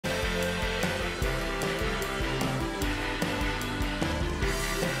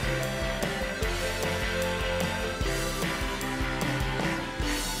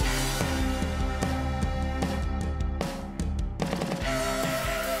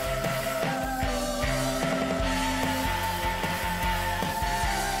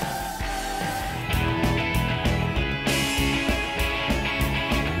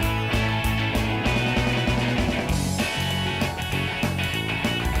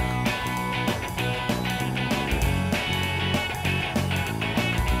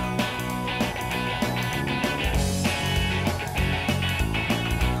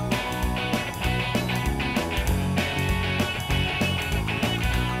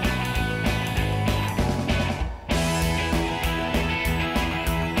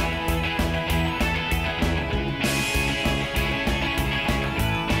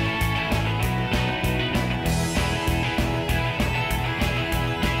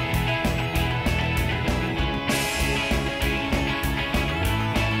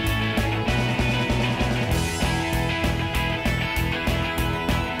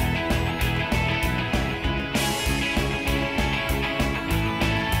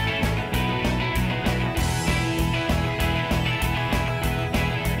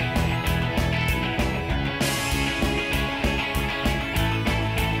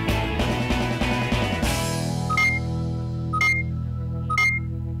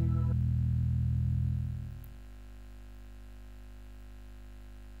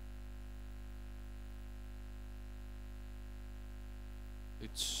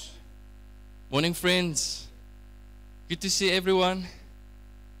Morning, friends. Good to see everyone.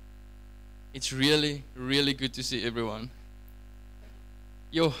 It's really, really good to see everyone.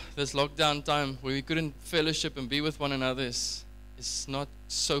 This lockdown time where we couldn't fellowship and be with one another is not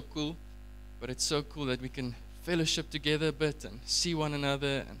so cool, but it's so cool that we can fellowship together a bit and see one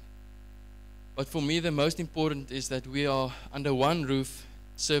another. But for me, the most important is that we are under one roof,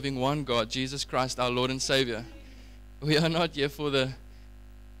 serving one God, Jesus Christ, our Lord and Savior. We are not here for the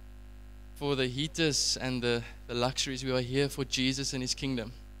heaters and the luxuries. We are here for Jesus and His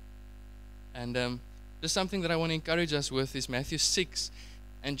kingdom. And just something that I want to encourage us with is Matthew 6.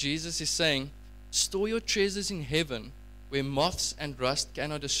 And Jesus is saying, store your treasures in heaven where moths and rust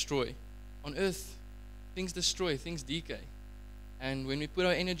cannot destroy. On earth, things destroy, things decay. And when we put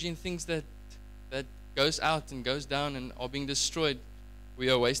our energy in things that goes out and goes down and are being destroyed, we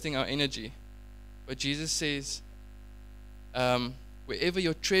are wasting our energy. But Jesus says, wherever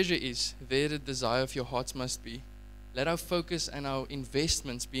your treasure is, there the desire of your hearts must be. Let our focus and our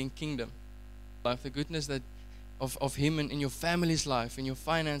investments be in kingdom. Life, the goodness of Him in your family's life, in your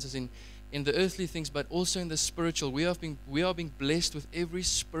finances, in the earthly things, but also in the spiritual. We are being blessed with every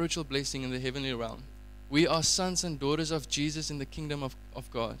spiritual blessing in the heavenly realm. We are sons and daughters of Jesus in the kingdom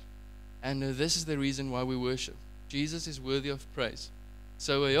of God. And this is the reason why we worship. Jesus is worthy of praise.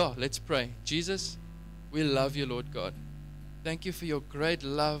 So let's pray. Jesus, we love you, Lord God. Thank you for your great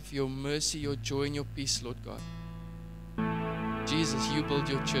love, your mercy, your joy, and your peace, Lord God. Jesus, you build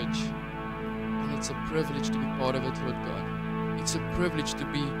your church. And it's a privilege to be part of it, Lord God. It's a privilege to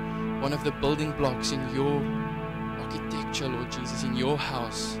be one of the building blocks in your architecture, Lord Jesus, in your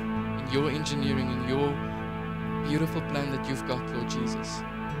house, in your engineering, in your beautiful plan that you've got, Lord Jesus.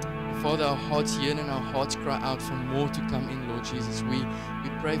 Father, our hearts yearn and our hearts cry out for more to come in, Lord Jesus. We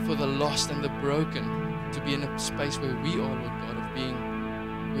pray for the lost and the broken to be in a space where we are, Lord God, of being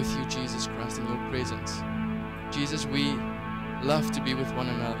with you, Jesus Christ, in your presence. Jesus, we love to be with one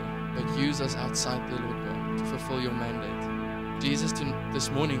another, but use us outside there, Lord God, to fulfill your mandate. Jesus, this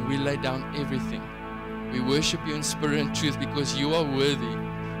morning we lay down everything. We worship you in spirit and truth because you are worthy.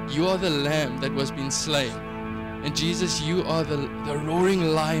 You are the Lamb that was being slain. And Jesus, you are the roaring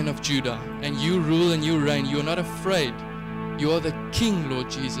Lion of Judah, and you rule and you reign. You are not afraid. You are the King, Lord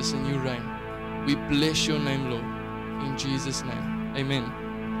Jesus, and you reign. We bless your name, Lord, in Jesus' name. Amen.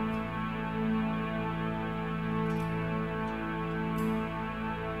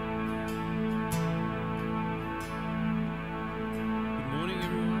 Good morning,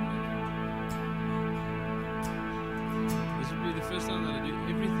 everyone. This will be the first time that I do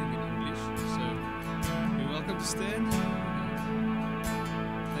everything in English, so you're welcome to stand.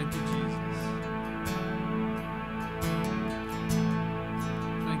 Thank you, Jesus.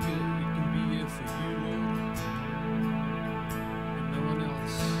 Thank you that we can be here for you, Lord, and no one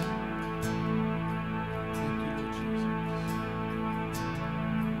else. Thank you, Lord Jesus.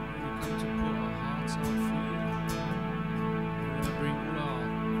 We come to pour our hearts out for you. We want to bring all our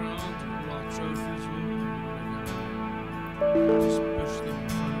crowns and all our trophies, Lord. We want to just push them in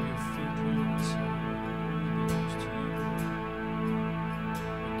front of your feet, Lord, and say, all belongs to you.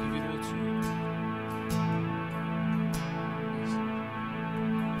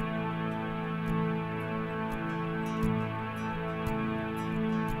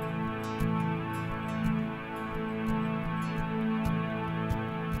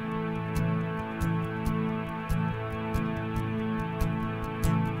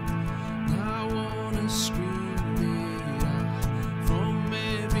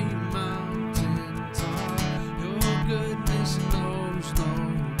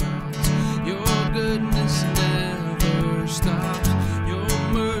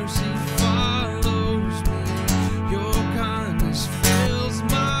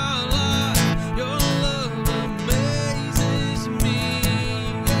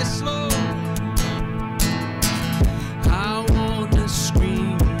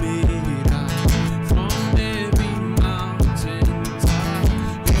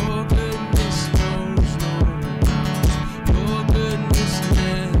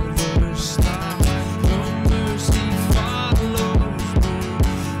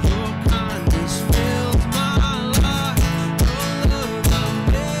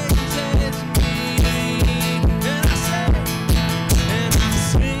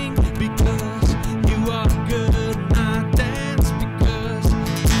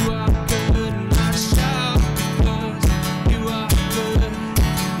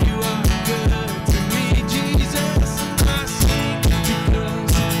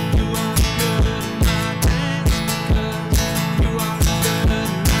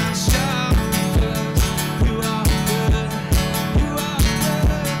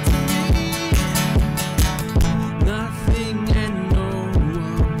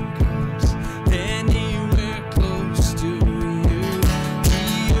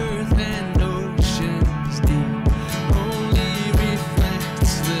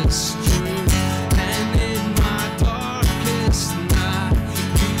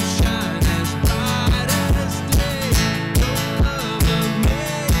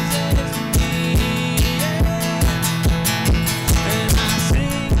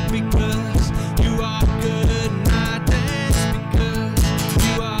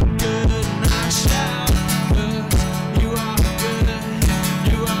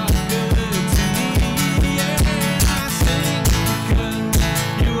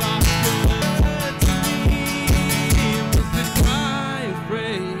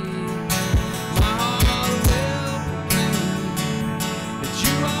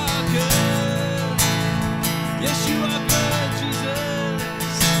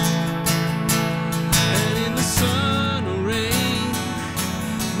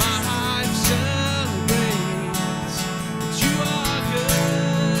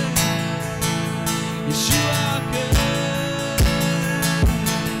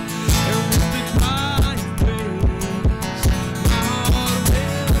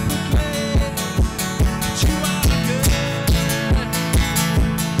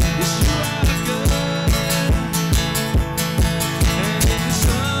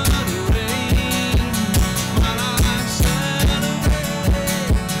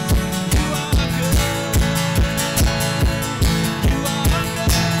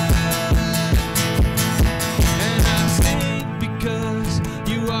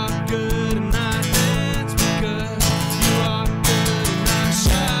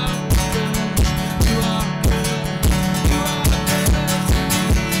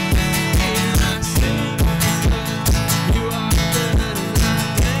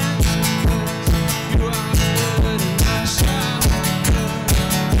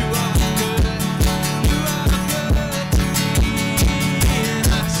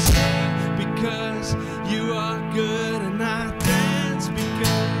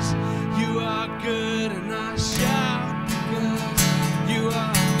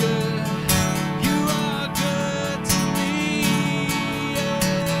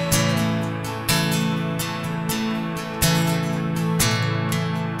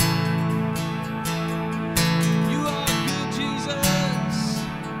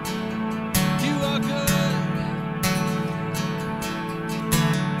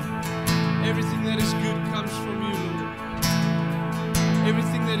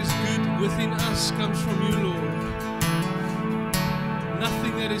 comes from you, Lord.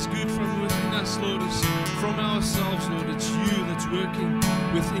 Nothing that is good from within us, Lord, is from ourselves, Lord. It's you that's working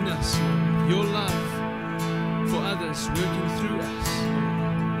within us, Lord. Your love for others working through us,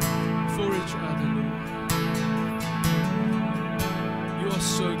 Lord, for each other, Lord. You are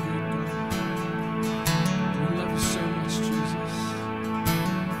so good, God. We love you so much, Jesus.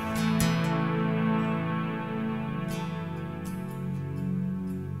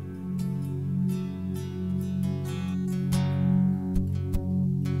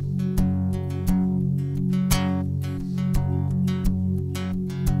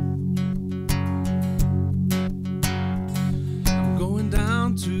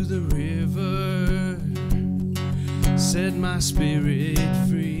 To the river, set my spirit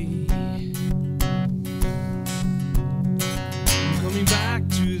free. I'm coming back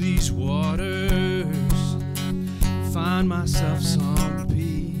to these waters, find myself some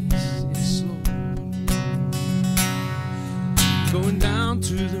peace. Yes, Lord. Going down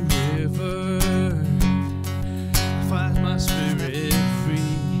to the river, find my spirit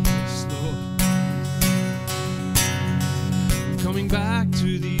free. Yes, Lord. I'm coming back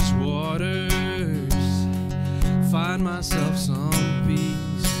to these waters, find myself some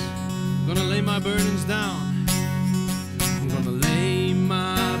peace. I'm gonna lay my burdens down. I'm gonna lay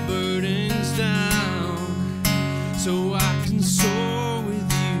my burdens down so I can soar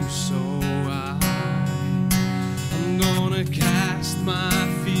with you so high. I'm gonna cast my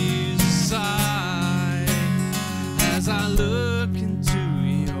fears aside as I look into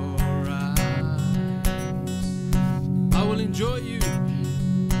your eyes. I will enjoy you.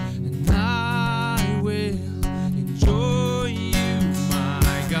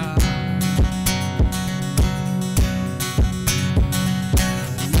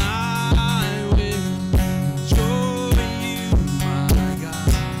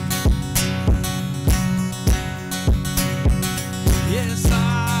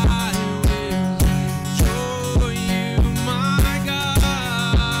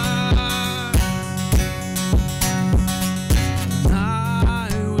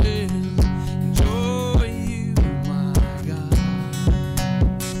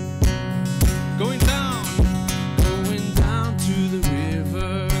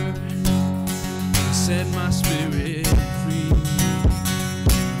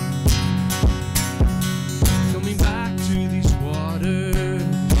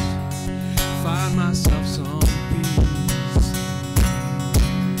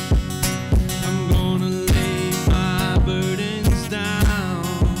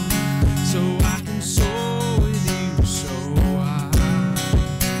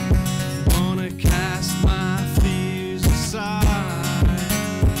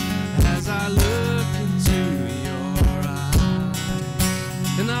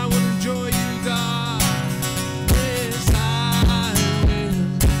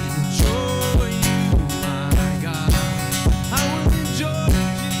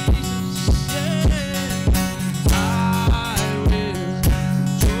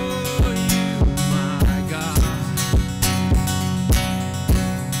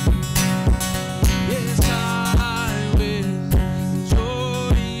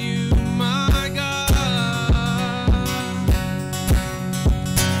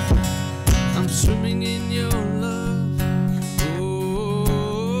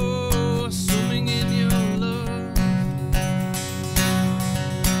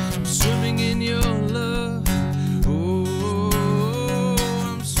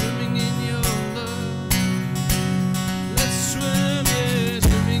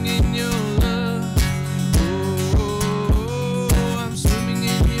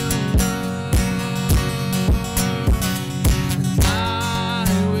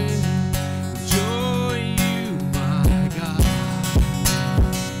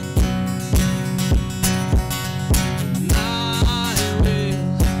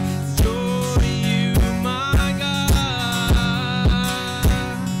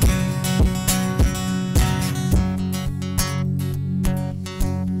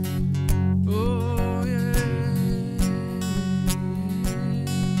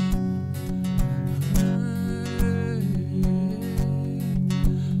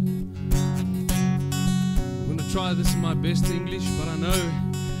 This in my best English, but I know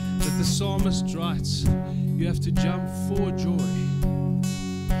that the psalmist writes, you have to jump for joy.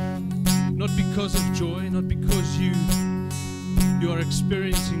 Not because of joy, not because you are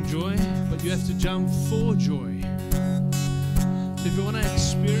experiencing joy, but you have to jump for joy. So if you want to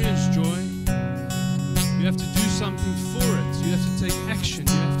experience joy, you have to do something for it. You have to take action.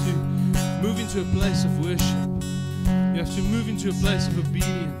 You have to move into a place of worship. You have to move into a place of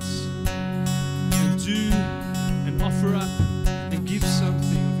obedience. do and offer up and give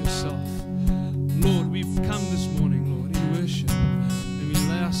something of yourself. Lord, we've come this morning, Lord, in worship, and we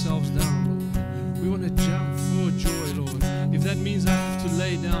lay ourselves down, Lord. We want to jump for joy, Lord. If that means I have to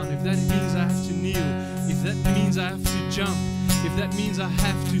lay down, if that means I have to kneel, if that means I have to jump, if that means I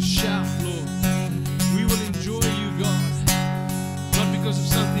have to shout, Lord, we will enjoy you, God. Not because of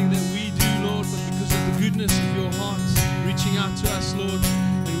something that we do, Lord, but because of the goodness of your heart reaching out to us, Lord,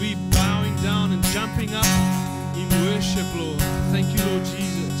 and we bowing down and jumping up in worship, Lord. Thank you, Lord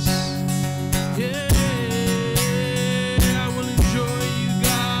Jesus. Yeah.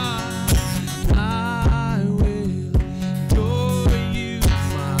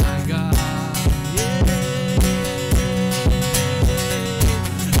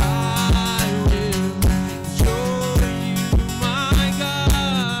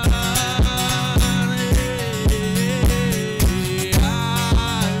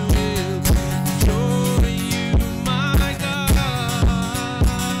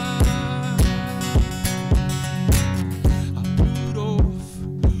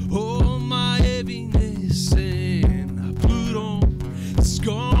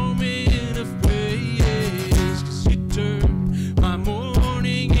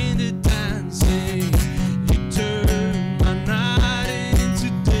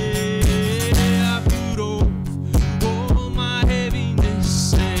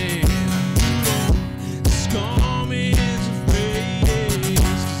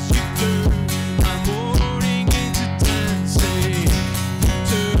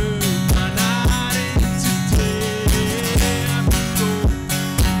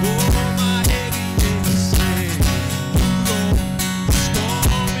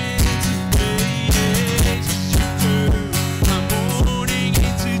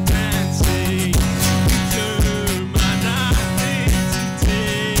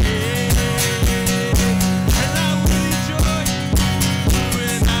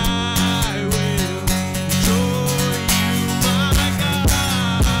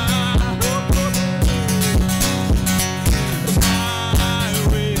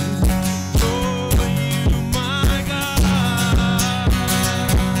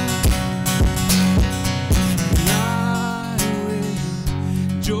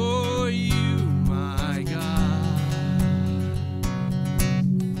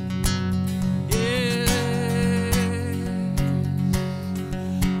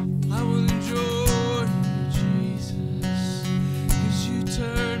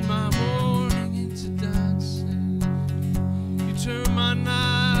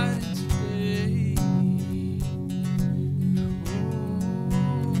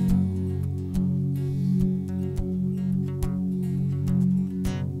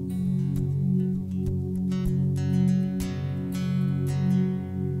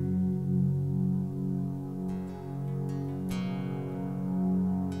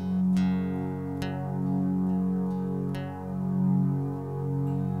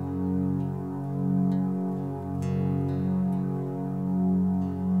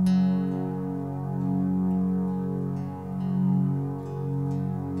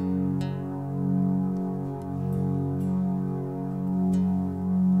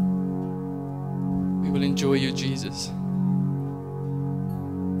 Enjoy you, Jesus.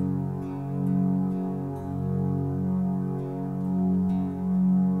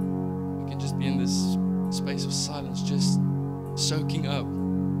 We can just be in this space of silence, just soaking up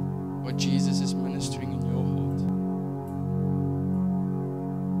what Jesus is ministering in your heart.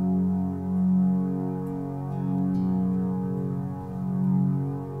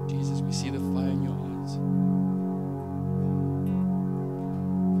 Jesus, we see the fire in your eyes.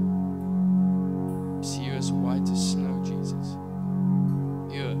 White as snow, Jesus,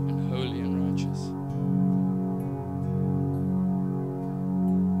 pure and holy and righteous.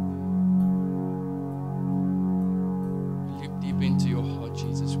 We look deep into your heart,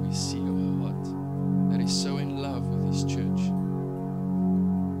 Jesus. We see your heart that is so in love with this church,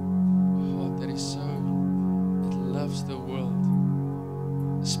 a heart that is so, that loves the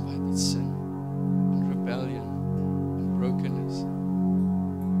world despite its sin and rebellion and brokenness.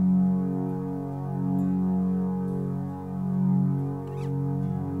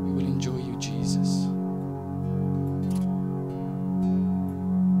 Enjoy you, Jesus.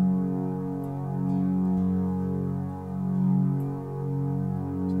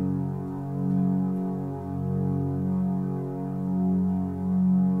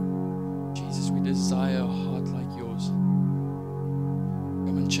 Jesus, we desire a heart like yours.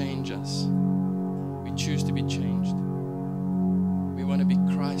 Come and change us. We choose to be changed. We want to be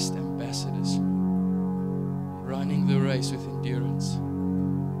Christ ambassadors, running the race with endurance.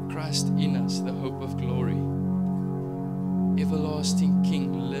 Christ in us, the hope of glory. Everlasting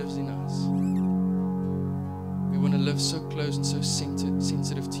King lives in us. We want to live so close and so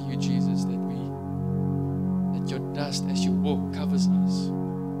sensitive to you, Jesus, that your dust as you walk covers us.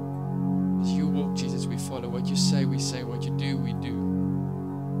 As you walk, Jesus, we follow. What you say, we say. What you do, we do.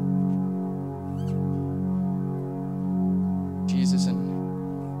 Jesus, and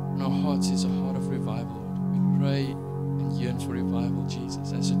in our hearts is a heart of revival, Lord. We pray and yearn for revival,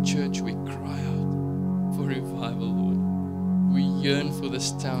 Jesus. As a church, we cry out for revival, Lord. We yearn for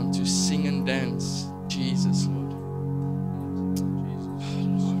this town to sing and dance, Jesus, Lord.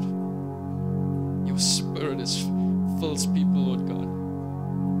 Lord, your Spirit fills people, Lord God.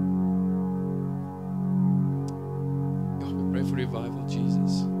 God, we pray for revival,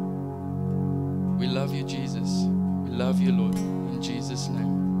 Jesus. We love you, Jesus. We love you, Lord. In Jesus'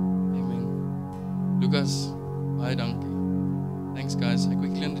 name, amen. Lucas, bye, donkey. Thanks, guys. I'm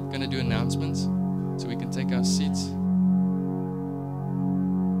quickly going to do announcements so we can take our seats.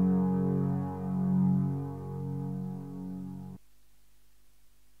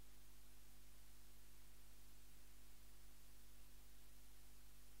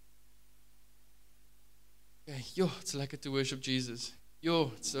 Okay, it's lekker to worship Jesus.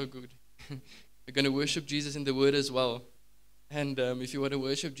 It's so good. We're going to worship Jesus in the Word as well. And if you want to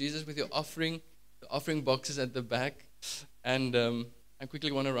worship Jesus with your offering, the offering box is at the back. And I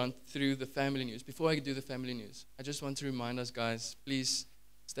quickly want to run through the family news. Before I do the family news, I just want to remind us, guys, please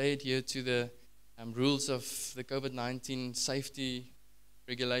stay adhere to the rules of the COVID-19 safety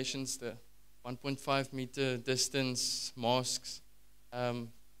regulations, the 1.5 meter distance, masks,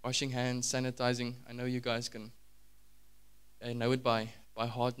 washing hands, sanitizing. I know you guys can know it by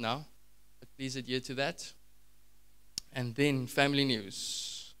heart now, but please adhere to that. And then family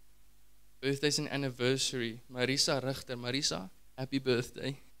news. Birthdays and anniversary. Marisa Richter. Marisa, happy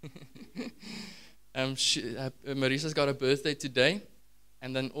birthday. Marisa's got a birthday today.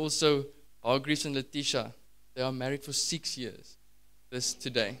 And then also Hargreaves and Letitia. They are married for 6 years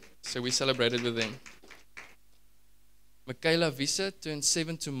today. So we celebrated with them. Michaela Visa turns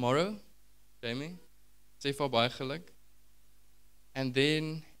 7 tomorrow. Jamie, sê vir baie geluk. And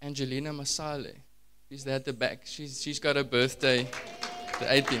then Angelina Masale. She's there at the back. She's got a birthday, the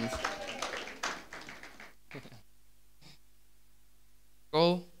 18th.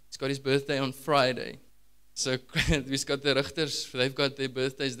 Cole, he's got his birthday on Friday. So we've got the Richters, they've got their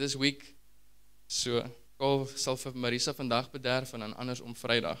birthdays this week. So Cole sal vir Marisa vandag bederf en dan anders om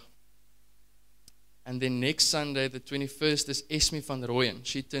Vrydag. And then next Sunday, the 21st, is Esme van Rooyen.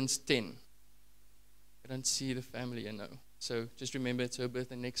 She turns 10. I don't see the family, you know. So just remember it's her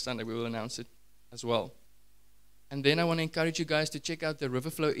birthday next Sunday. We will announce it as well. And then I want to encourage you guys to check out the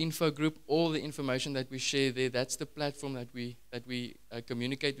Riverflow info group. All the information that we share there, that's the platform that we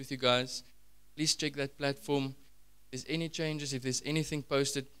communicate with you guys. Please check that platform. If there's any changes, if there's anything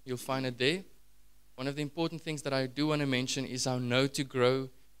posted, you'll find it there. One of the important things that I do want to mention is our Know to Grow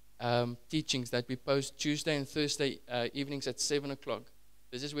teachings that we post Tuesday and Thursday evenings at 7 o'clock.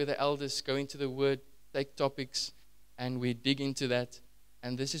 This is where the elders go into the Word, take topics, and we dig into that.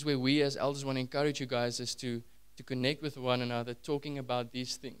 And this is where we as elders want to encourage you guys is to connect with one another, talking about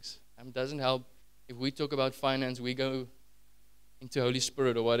these things. It doesn't help if we talk about finance, we go into Holy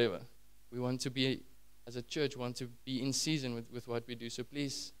Spirit or whatever. We want to be, as a church, want to be in season with what we do. So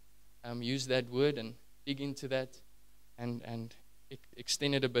please use that word and dig into that and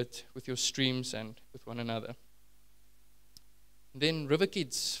extend it a bit with your streams and with one another. Then River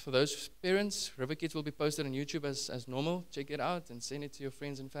Kids, for those parents, River Kids will be posted on YouTube as normal. Check it out and send it to your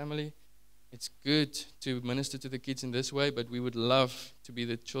friends and family. It's good to minister to the kids in this way, but we would love to be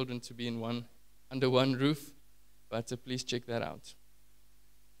the children to be under one roof. But please check that out.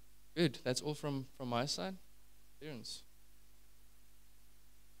 Good. That's all from my side. Parents.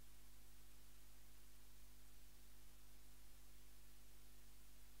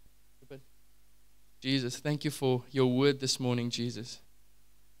 Jesus, thank you for your word this morning, Jesus.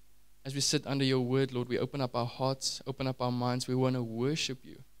 As we sit under your word, Lord, we open up our hearts, open up our minds. We want to worship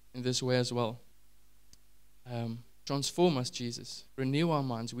you in this way as well. Transform us, Jesus. Renew our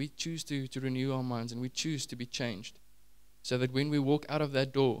minds. We choose to renew our minds, and we choose to be changed so that when we walk out of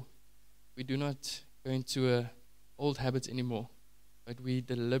that door, we do not go into old habits anymore, but we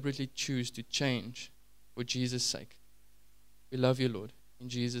deliberately choose to change for Jesus' sake. We love you, Lord. In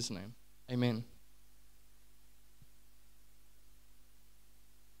Jesus' name, amen.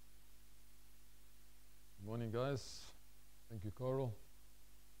 Good morning, guys. Thank you, Carl.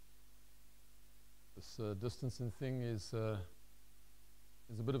 This distancing thing is a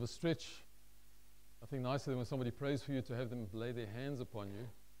bit of a stretch. Nothing nicer than when somebody prays for you to have them lay their hands upon you.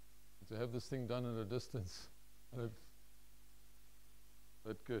 to have this thing done at a distance. But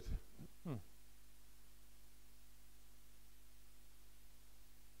good.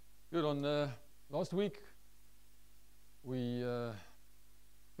 Good. On last week, we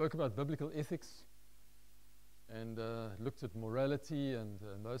spoke about biblical ethics and looked at morality and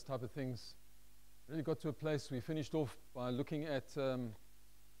those type of things. Really got to a place we finished off by looking at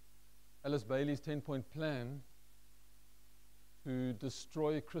Alice Bailey's 10-point plan to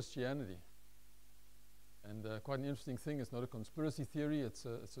destroy Christianity. And quite an interesting thing. It's not a conspiracy theory. It's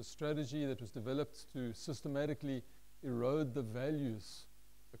a strategy that was developed to systematically erode the values,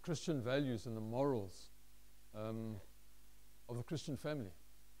 the Christian values and the morals of the Christian family.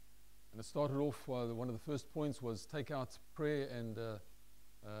 And it started off, one of the first points was take out prayer and the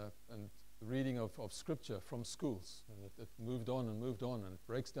reading of Scripture from schools. And it moved on, and it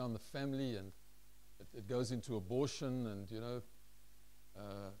breaks down the family, and it goes into abortion and,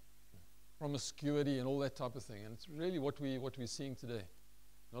 promiscuity and all that type of thing. And it's really what we're seeing today.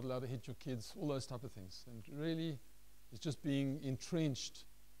 Not allowed to hit your kids, all those type of things. And really, it's just being entrenched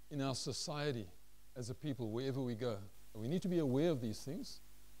in our society as a people, wherever we go. And we need to be aware of these things,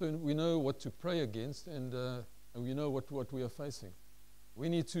 so we know what to pray against, and we know what we are facing. We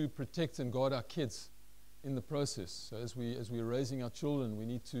need to protect and guard our kids in the process. So as we're raising our children, we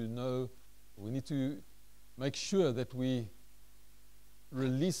need to make sure that we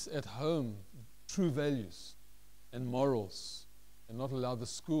release at home true values and morals, and not allow the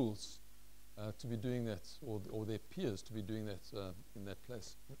schools to be doing that, or their peers to be doing that in that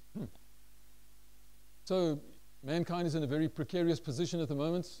place. So mankind is in a very precarious position at the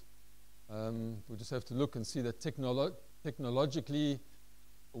moment. We just have to look and see that technologically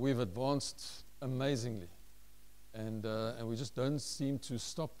we've advanced amazingly, and we just don't seem to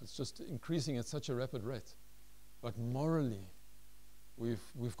stop. It's just increasing at such a rapid rate. But morally,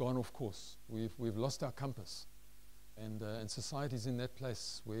 we've gone off course. We've lost our compass, and society's in that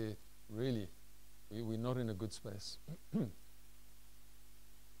place where really we're not in a good space.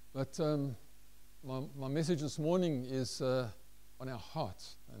 But my message this morning is on our heart,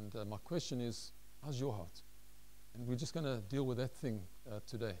 and my question is, how's your heart? And we're just going to deal with that thing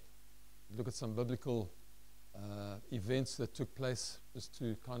today. Look at some biblical events that took place, just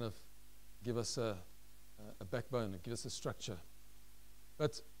to kind of give us a backbone, give us a structure.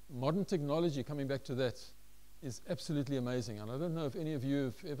 But modern technology, coming back to that, is absolutely amazing. And I don't know if any of you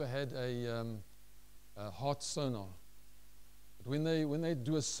have ever had a heart sonar. But when they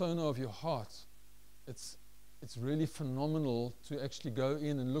do a sonar of your heart, it's really phenomenal to actually go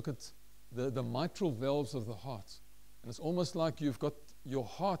in and look at the mitral valves of the heart. And it's almost like you've got your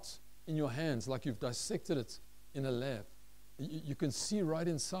heart in your hands, like you've dissected it in a lab. You can see right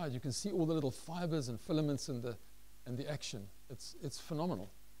inside. You can see all the little fibers and filaments and the action. It's phenomenal.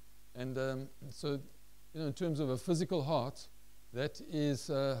 And so, in terms of a physical heart, that's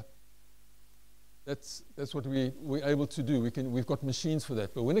what we're able to do. We've got machines for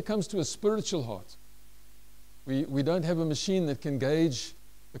that. But when it comes to a spiritual heart, we don't have a machine that can gauge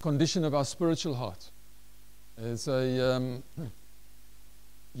the condition of our spiritual heart. It's the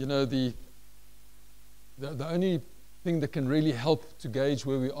only thing that can really help to gauge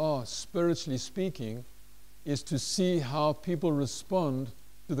where we are spiritually speaking is to see how people respond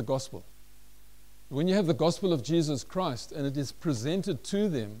to the gospel. When you have the gospel of Jesus Christ and it is presented to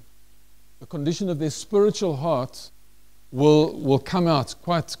them, the condition of their spiritual heart will come out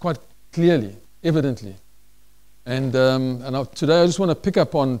quite clearly, evidently. And today I just want to pick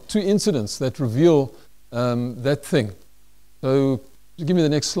up on two incidents that reveal that thing. So give me the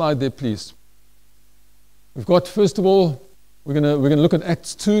next slide there, please. We've got, first of all, we're going to look at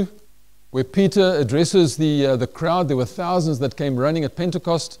Acts 2, where Peter addresses the crowd. There were thousands that came running at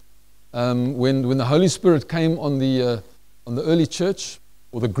Pentecost when the Holy Spirit came on the early church,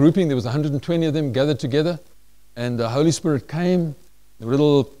 or the grouping. There was 120 of them gathered together, and the Holy Spirit came. There were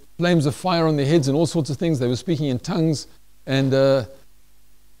little flames of fire on their heads and all sorts of things. They were speaking in tongues, and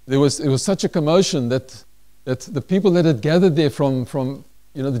it was such a commotion that the people that had gathered there from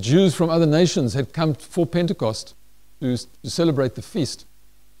the Jews from other nations had come for Pentecost to celebrate the feast.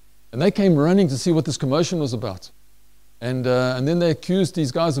 And they came running to see what this commotion was about. And then they accused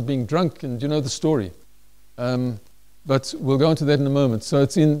these guys of being drunk, and you know the story. But we'll go into that in a moment. So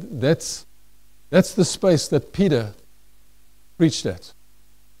that's the space that Peter preached at.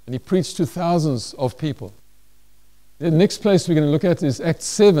 And he preached to thousands of people. The next place we're going to look at is Acts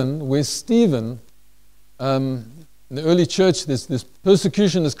 7, where Stephen, in the early church, this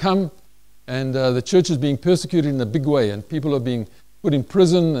persecution has come, and the church is being persecuted in a big way, and people are being put in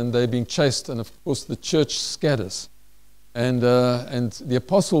prison, and they're being chased, and of course the church scatters. and the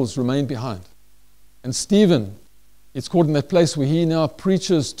apostles remained behind. And Stephen, it's called in that place where he now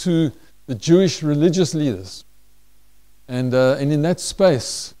preaches to the Jewish religious leaders. And in that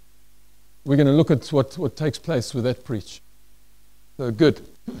space, we're going to look at what takes place with that preach. So good.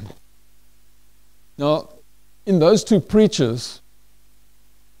 Now, in those two preachers,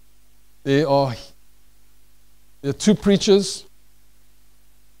 there are two preachers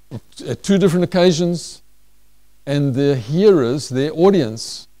at two different occasions, and the hearers, their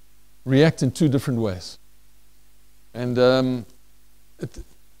audience, react in two different ways. And the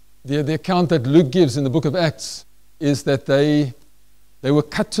account that Luke gives in the book of Acts is that they were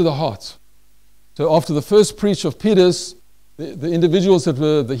cut to the heart. So after the first preach of Peter's, the individuals that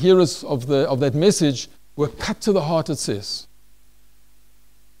were the hearers of that message were cut to the heart, it says.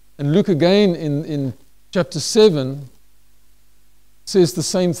 And Luke again in chapter 7 says the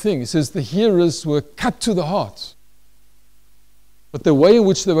same thing. He says the hearers were cut to the heart. But the way in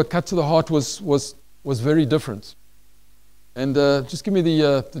which they were cut to the heart was very different. And just give me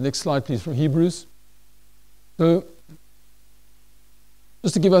the next slide, please, from Hebrews. So,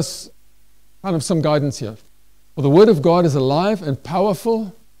 just to give us kind of some guidance here. For the word of God is alive and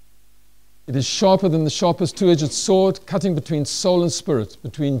powerful. It is sharper than the sharpest two-edged sword, cutting between soul and spirit,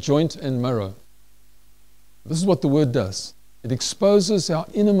 between joint and marrow. This is what the word does. It exposes our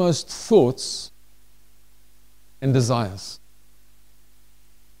innermost thoughts and desires.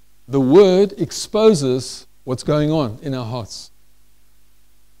 The word exposes what's going on in our hearts.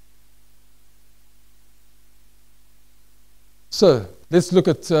 So let's look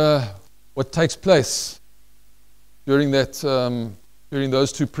at what takes place during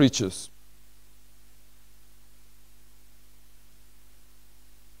those two preachers.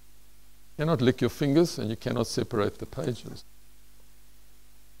 You cannot lick your fingers and you cannot separate the pages.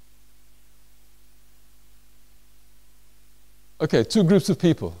 Okay, two groups of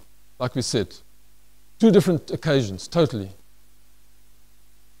people, like we said. Two different occasions, totally.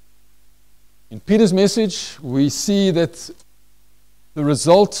 In Peter's message, we see that the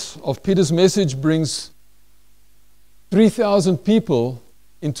result of Peter's message brings 3,000 people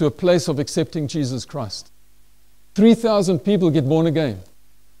into a place of accepting Jesus Christ. 3,000 people get born again.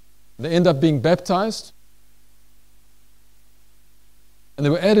 They end up being baptized, and they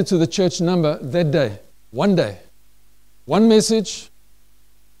were added to the church number that day. One day. One message,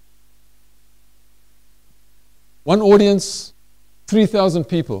 one audience, 3,000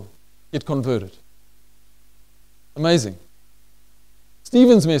 people get converted. Amazing.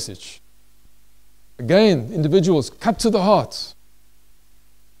 Stephen's message. Again, individuals cut to the heart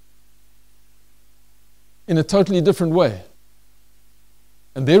in a totally different way.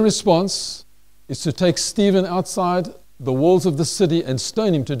 And their response is to take Stephen outside the walls of the city and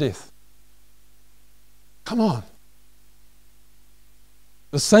stone him to death. Come on.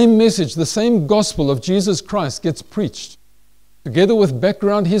 The same message, the same gospel of Jesus Christ gets preached, together with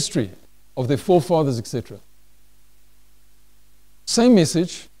background history of their forefathers, etc. Same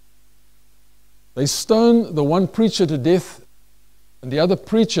message. They stone the one preacher to death, and the other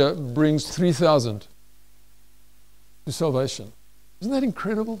preacher brings 3,000 to salvation. Isn't that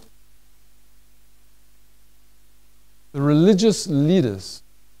incredible? The religious leaders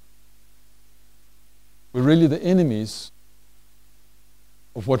were really the enemies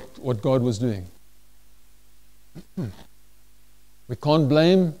of what God was doing. We can't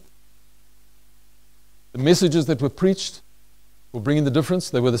blame the messages that were preached for bringing the difference.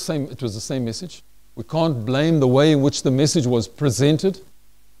 They were the same. It was the same message. We can't blame the way in which the message was presented.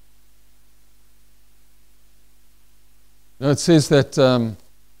 No, it says that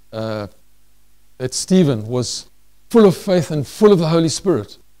that Stephen was full of faith and full of the Holy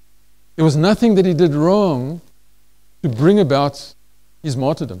Spirit. There was nothing that he did wrong to bring about his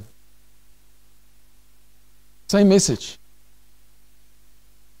martyrdom. Same message.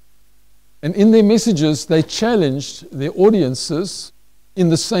 And in their messages, they challenged their audiences in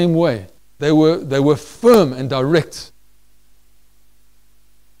the same way. They were firm and direct.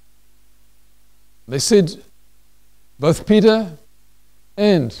 They said, both Peter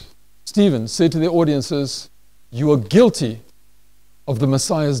and Stephen said to their audiences, you are guilty of the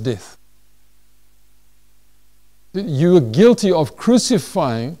Messiah's death. You are guilty of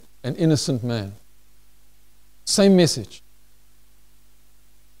crucifying an innocent man. Same message.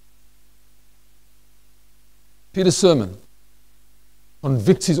 Peter's sermon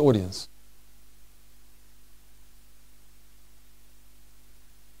convicts his audience.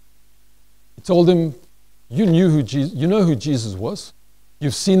 He told them, you know who Jesus was.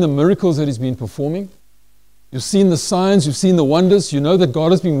 You've seen the miracles that he's been performing. You've seen the signs, you've seen the wonders. You know that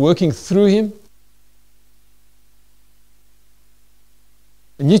God has been working through him.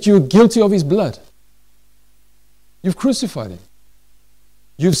 And yet you're guilty of his blood. You've crucified him.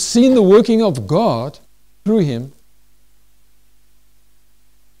 You've seen the working of God through him.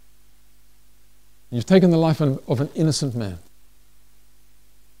 You've taken the life of an innocent man.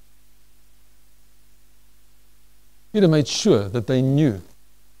 Peter made sure that they knew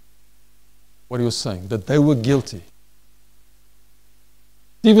what he was saying, that they were guilty.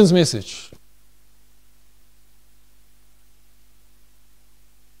 Stephen's message.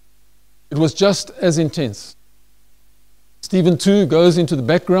 It was just as intense. Stephen too goes into the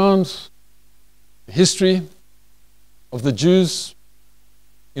background, the history of the Jews,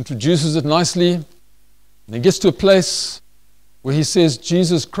 introduces it nicely, and he gets to a place where he says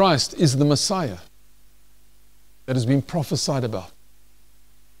Jesus Christ is the Messiah that has been prophesied about.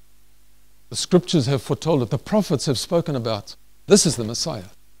 The scriptures have foretold it. The prophets have spoken about. This is the Messiah.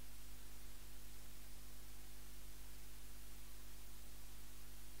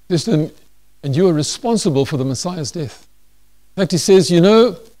 And you are responsible for the Messiah's death. In fact, he says,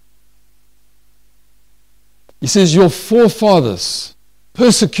 your forefathers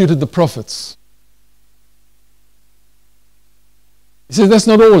persecuted the prophets. He said, that's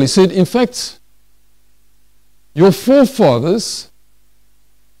not all. He said, in fact, your forefathers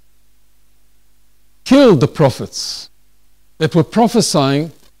killed the prophets that were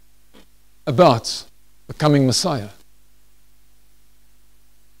prophesying about the coming Messiah.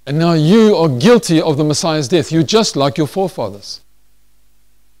 And now you are guilty of the Messiah's death. You're just like your forefathers.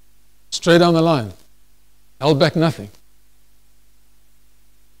 Straight down the line. Held back nothing.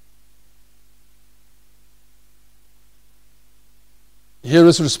 Here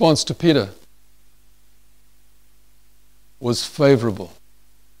his response to Peter was favorable.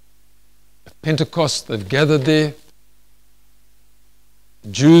 At Pentecost, they've gathered there.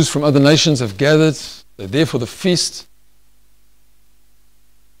 Jews from other nations have gathered. They're there for the feast.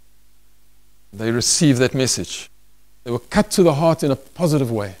 They received that message. They were cut to the heart in a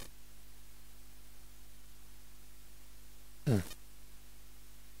positive way.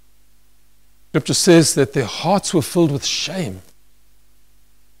 Scripture says that their hearts were filled with shame.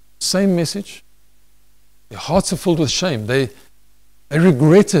 Same message. Their hearts are filled with shame. They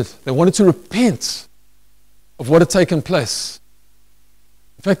regretted. They wanted to repent of what had taken place.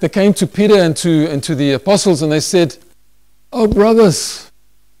 In fact, they came to Peter and to the apostles and they said, "Oh, brothers,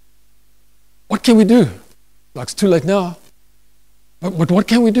 what can we do?" Like, it's too late now. But what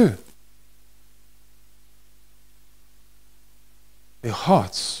can we do? Their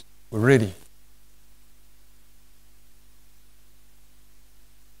hearts were ready.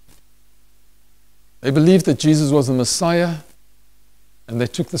 They believed that Jesus was the Messiah, and they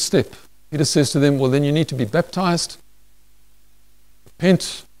took the step. Peter says to them, well, then you need to be baptized.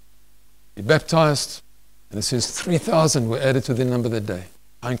 Repent, be baptized. And it says 3,000 were added to their number that day.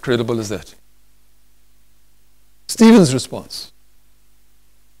 How incredible is that? Stephen's response.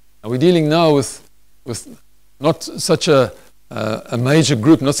 Now we're dealing now with not such a major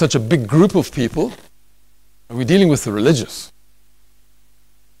group, not such a big group of people. We're dealing with the religious.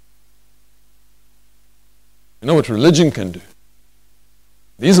 You know what religion can do?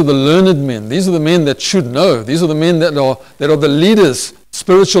 These are the learned men. These are the men that should know. These are the men that are the leaders,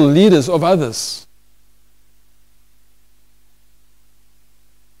 spiritual leaders of others.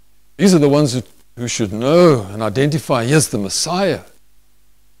 These are the ones who should know and identify, yes, the Messiah.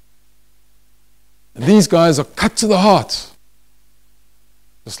 And these guys are cut to the heart,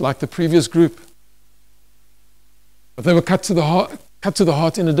 just like the previous group. But they were cut to the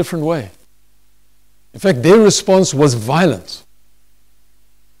heart in a different way. In fact, their response was violent.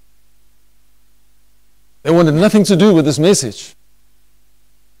 They wanted nothing to do with this message.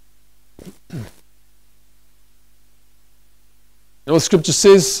 You know what Scripture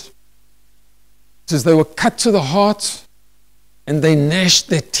says? It says they were cut to the heart and they gnashed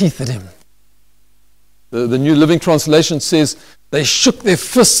their teeth at him. The New Living Translation says they shook their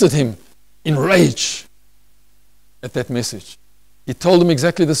fists at him in rage at that message. He told them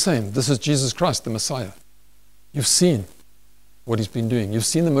exactly the same. This is Jesus Christ, the Messiah. You've seen what he's been doing. You've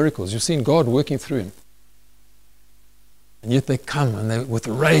seen the miracles. You've seen God working through him. And yet they come and they, with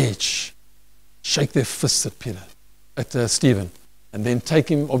rage, shake their fists at Stephen, and then take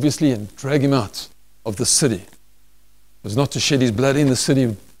him, obviously, and drag him out of the city. It was not to shed his blood in the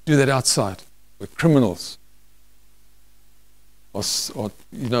city, do that outside, where criminals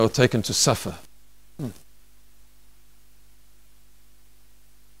are taken to suffer.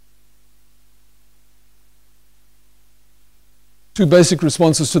 Two basic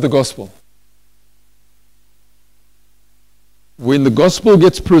responses to the gospel. When the gospel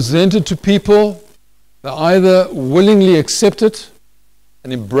gets presented to people, they either willingly accept it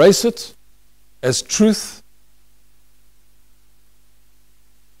and embrace it as truth,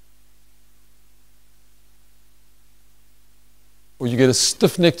 or you get a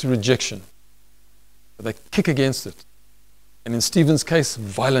stiff-necked rejection. They kick against it. And in Stephen's case,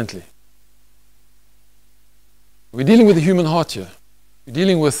 violently. We're dealing with the human heart here. We're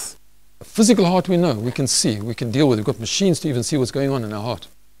dealing with a physical heart we know, we can see, we can deal with. We've got machines to even see what's going on in our heart.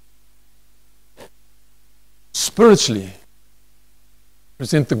 Spiritually,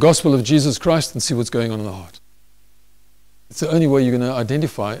 present the gospel of Jesus Christ and see what's going on in the heart. It's the only way you're going to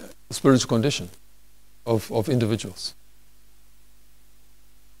identify the spiritual condition of individuals.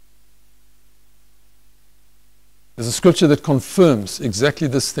 There's a scripture that confirms exactly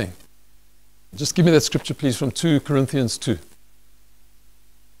this thing. Just give me that scripture, please, from 2 Corinthians 2.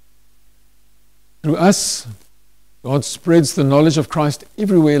 Through us, God spreads the knowledge of Christ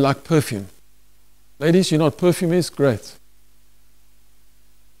everywhere like perfume. Ladies, you know what perfume is? Great.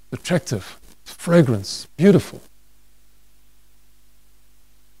 Attractive, fragrance, beautiful.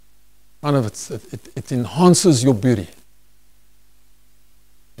 It enhances your beauty.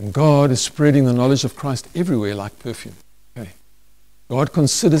 And God is spreading the knowledge of Christ everywhere like perfume. Okay. God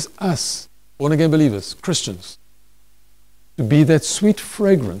considers us, born-again believers, Christians, to be that sweet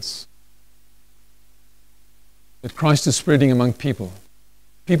fragrance that Christ is spreading among people.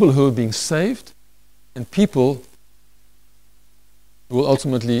 People who are being saved and people who will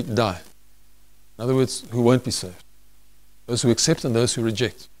ultimately die. In other words, who won't be saved. Those who accept and those who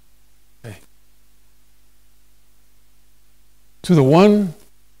reject. Okay. To the one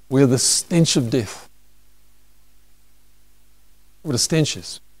where the stench of death. What a stench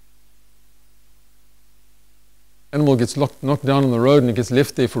is. Animal gets knocked down on the road and it gets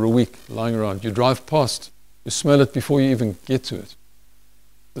left there for a week, lying around. You drive past, you smell it before you even get to it.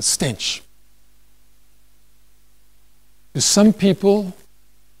 The stench. To some people,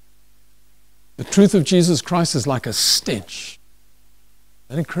 the truth of Jesus Christ is like a stench.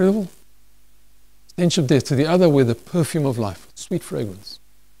 Isn't that incredible? Stench of death. To the other, we're the perfume of life, sweet fragrance.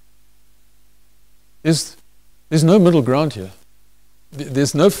 There's no middle ground here.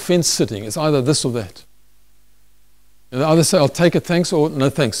 There's no fence sitting. It's either this or that. And they either say, I'll take it, thanks, or no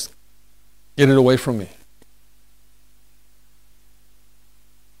thanks. Get it away from me.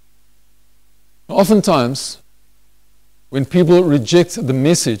 Oftentimes, when people reject the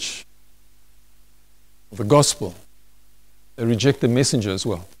message of the gospel, they reject the messenger as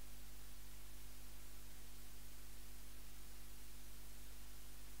well.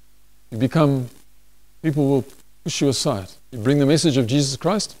 People will push you aside. You bring the message of Jesus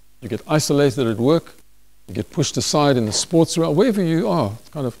Christ, you get isolated at work, you get pushed aside in the sports route, wherever you are,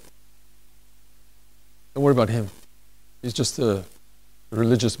 don't worry about him. He's just a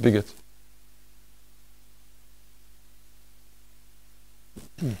religious bigot.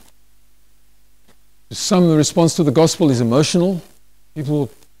 To some, the response to the gospel is emotional. People,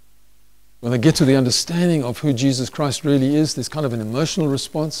 when they get to the understanding of who Jesus Christ really is, there's kind of an emotional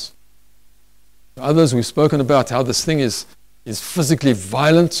response. To others, we've spoken about how this thing is physically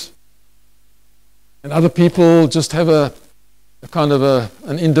violent. And other people just have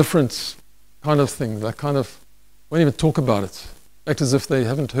an indifferent kind of thing. They kind of won't even talk about it. Act as if they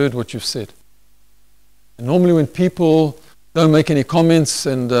haven't heard what you've said. And normally when people don't make any comments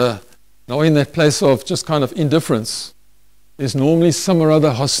and are in that place of just kind of indifference, there's normally some or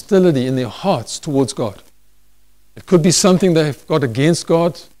other hostility in their hearts towards God. It could be something they've got against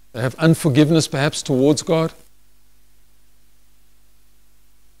God. They have unforgiveness perhaps towards God.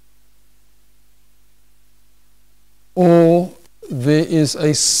 Or there is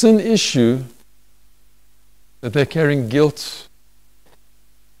a sin issue that they're carrying guilt,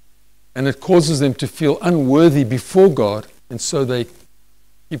 and it causes them to feel unworthy before God, and so they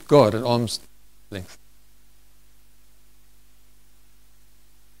keep God at arm's length.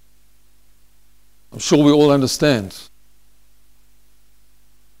 I'm sure we all understand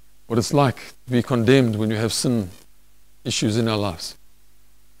what it's like to be condemned when you have sin issues in our lives.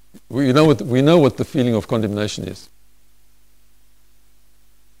 We know what the feeling of condemnation is.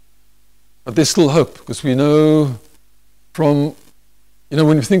 But there's still hope, because we know from,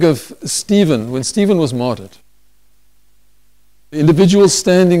 when you think of Stephen, when Stephen was martyred, the individual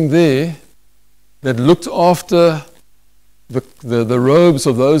standing there that looked after the robes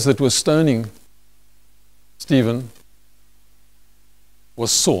of those that were stoning Stephen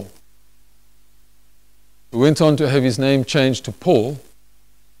was Saul, who went on to have his name changed to Paul,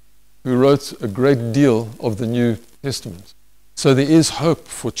 who wrote a great deal of the New Testament. So there is hope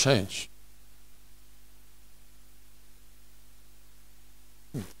for change.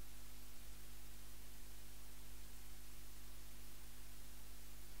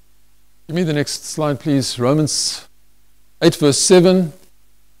 Give me the next slide, please. Romans 8, verse 7. It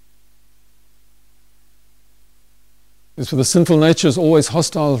says, for the sinful nature is always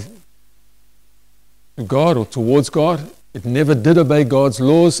hostile to God or towards God. It never did obey God's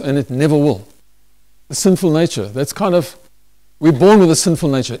laws, and it never will. The sinful nature, that's kind of, we're born with a sinful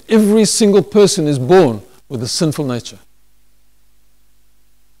nature. Every single person is born with a sinful nature.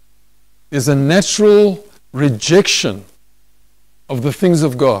 There's a natural rejection of the things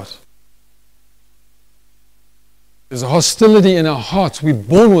of God. There's a hostility in our hearts. We're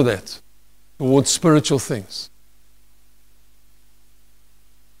born with that towards spiritual things.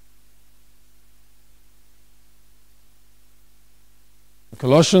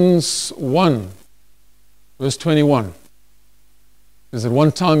 Colossians 1, verse 21. Because at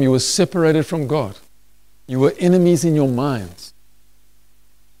one time you were separated from God. You were enemies in your minds.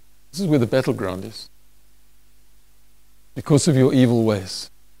 This is where the battleground is. Because of your evil ways.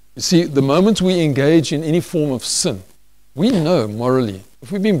 You see, the moment we engage in any form of sin, we know morally. If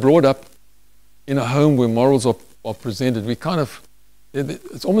we've been brought up in a home where morals are presented, we kind of,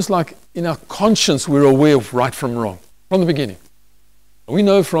 it's almost like in our conscience we're aware of right from wrong from the beginning. We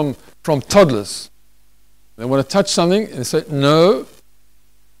know from toddlers, they want to touch something and they say, no.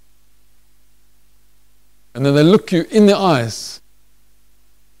 And then they look you in the eyes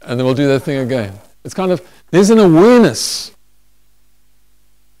and then we'll do that thing again. It's kind of, there's an awareness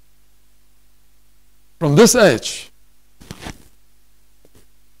from this age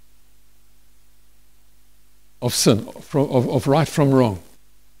of sin, of right from wrong.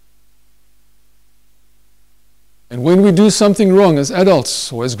 And when we do something wrong as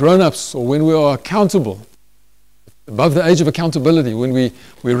adults or as grown-ups, or when we are accountable, above the age of accountability, when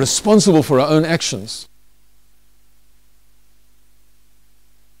we're responsible for our own actions,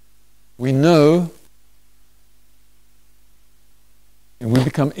 we know and we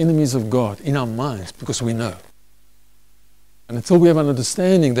become enemies of God in our minds because we know. And until we have an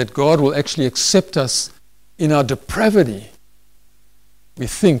understanding that God will actually accept us in our depravity, we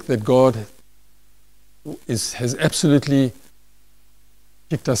think that God has absolutely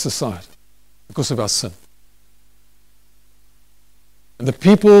kicked us aside because of our sin. And the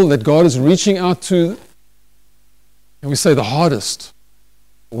people that God is reaching out to, and we say the hardest,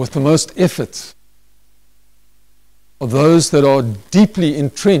 with the most effort, are those that are deeply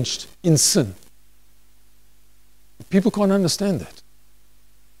entrenched in sin. People can't understand that.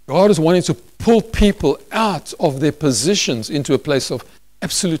 God is wanting to pull people out of their positions into a place of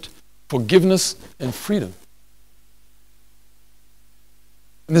absolute forgiveness and freedom.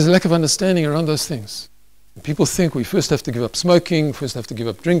 And there's a lack of understanding around those things. People think we first have to give up smoking, first have to give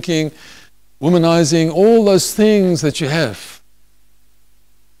up drinking, womanizing, all those things that you have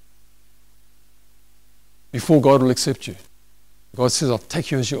before God will accept you. God says, I'll take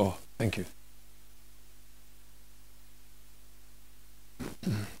you as you are. Thank you.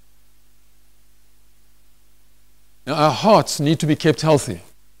 Now, our hearts need to be kept healthy.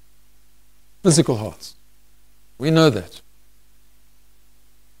 Physical hearts. We know that.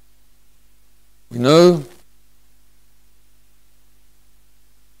 We know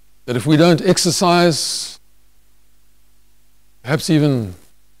that if we don't exercise, perhaps even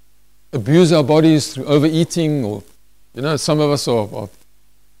abuse our bodies through overeating, or, some of us are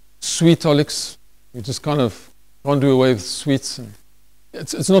sweetaholics. We just kind of can't do away with sweets. And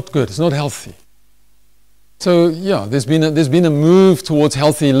it's not good. It's not healthy. So, yeah, there's been a move towards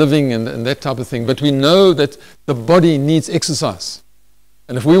healthy living and that type of thing. But we know that the body needs exercise.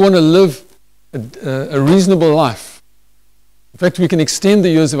 And if we want to live a reasonable life, in fact, we can extend the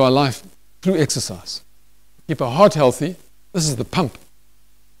years of our life through exercise. Keep our heart healthy. This is the pump.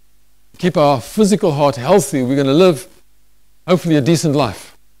 Keep our physical heart healthy. We're going to live, hopefully, a decent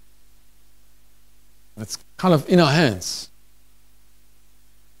life. It's kind of in our hands.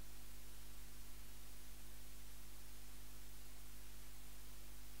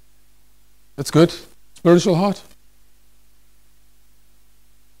 That's good. Spiritual heart.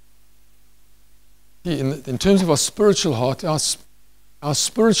 In terms of our spiritual heart, our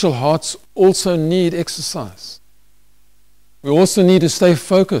spiritual hearts also need exercise. We also need to stay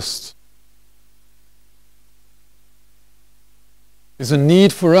focused. There's a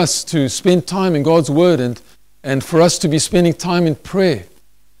need for us to spend time in God's Word and for us to be spending time in prayer,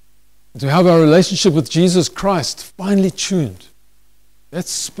 to have our relationship with Jesus Christ finely tuned. That's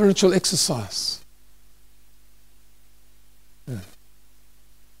spiritual exercise.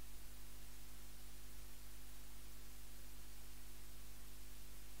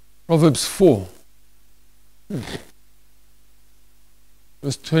 Proverbs 4,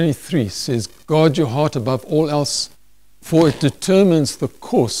 verse 23 says, guard your heart above all else, for it determines the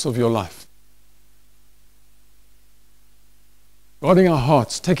course of your life. guarding our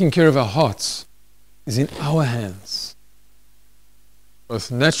hearts, taking care of our hearts, is in our hands,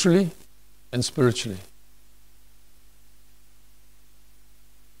 both naturally and spiritually.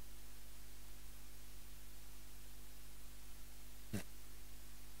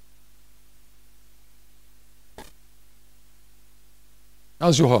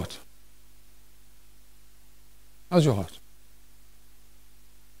 How's your heart? How's your heart?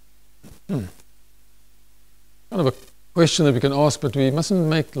 Kind of a question that we can ask, but we mustn't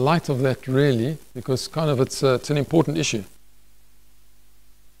make light of that really, because kind of it's an important issue.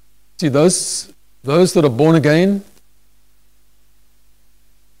 See, those that are born again,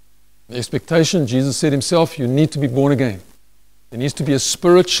 the expectation, Jesus said himself, you need to be born again. There needs to be a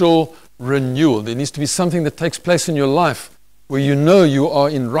spiritual renewal. There needs to be something that takes place in your life where you know you are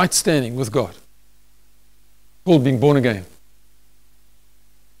in right standing with God. Called being born again.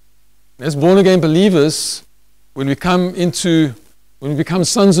 As born again believers, when we become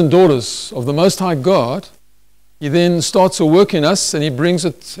sons and daughters of the Most High God, He then starts a work in us and He brings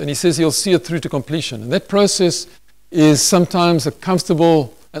it, and He says He'll see it through to completion. And that process is sometimes an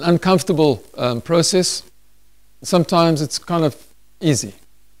uncomfortable process. Sometimes it's kind of easy.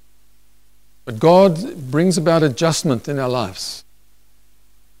 But God brings about adjustment in our lives.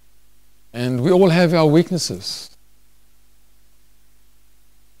 And we all have our weaknesses.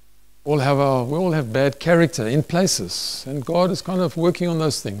 We all have bad character in places. And God is kind of working on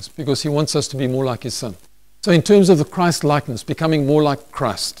those things because He wants us to be more like His Son. So in terms of the Christ likeness, becoming more like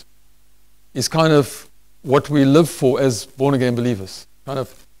Christ is kind of what we live for as born again believers. Kind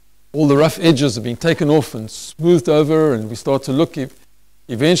of all the rough edges are being taken off and smoothed over, and we start to look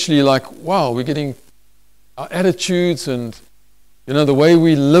eventually like, wow, we're getting our attitudes and, the way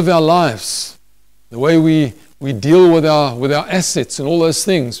we live our lives, the way we deal with our assets and all those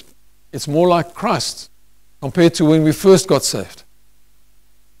things. It's more like Christ compared to when we first got saved.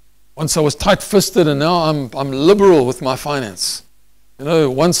 Once I was tight-fisted, and now I'm liberal with my finance.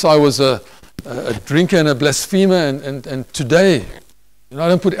 Once I was a drinker and a blasphemer, and today, I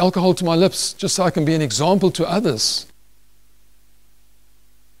don't put alcohol to my lips just so I can be an example to others.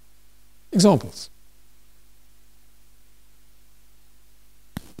 Examples.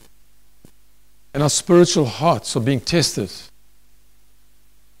 And our spiritual hearts are being tested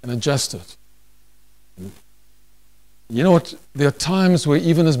and adjusted. You know what? There are times where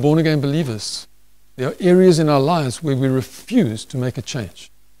even as born-again believers, there are areas in our lives where we refuse to make a change.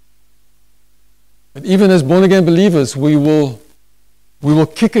 And even as born-again believers, we will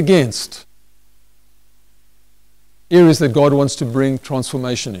kick against areas that God wants to bring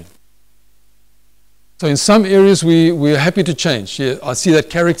transformation in. So in some areas, we're happy to change. Yeah, I see that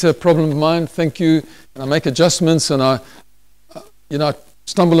character problem of mine, thank you, and I make adjustments, and I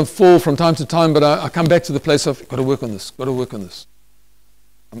stumble and fall from time to time, but I come back to the place of, got to work on this.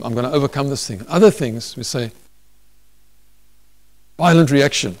 I'm going to overcome this thing. Other things, we say, violent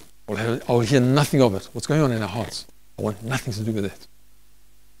reaction. I'll hear nothing of it. What's going on in our hearts? I want nothing to do with it.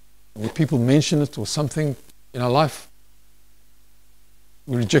 When people mention it or something in our life,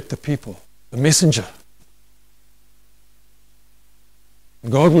 we reject the people, the messenger.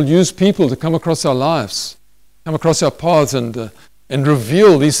 God will use people to come across our lives, come across our paths, and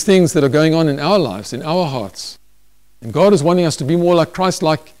reveal these things that are going on in our lives, in our hearts. And God is wanting us to be more like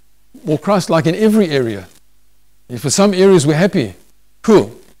Christ-like, more Christ-like in every area. If for some areas we're happy,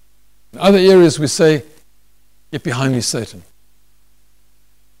 cool. In other areas we say, get behind me, Satan.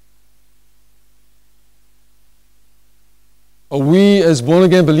 Are we as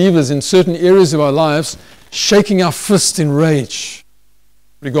born-again believers in certain areas of our lives shaking our fist in rage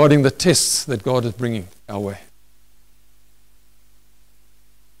regarding the tests that God is bringing our way?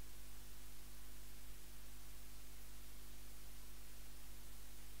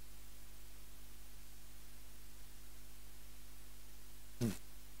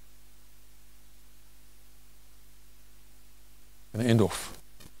 Going to end off.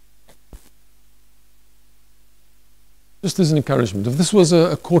 Just as an encouragement, if this was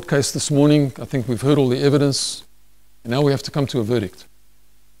a court case this morning, I think we've heard all the evidence, and now we have to come to a verdict.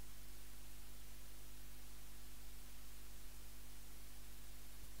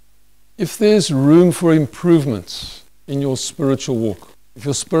 If there's room for improvement in your spiritual walk, if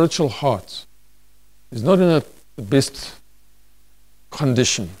your spiritual heart is not in the best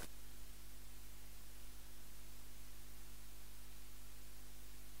condition,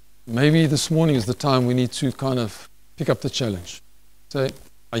 maybe this morning is the time we need to kind of pick up the challenge. Say,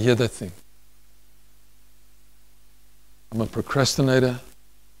 I hear that thing. I'm a procrastinator.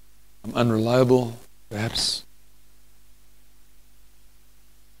 I'm unreliable, perhaps.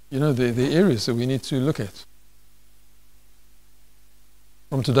 There are areas that we need to look at.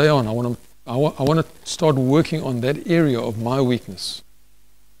 From today on, I want to start working on that area of my weakness.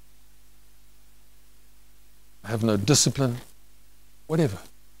 I have no discipline, whatever.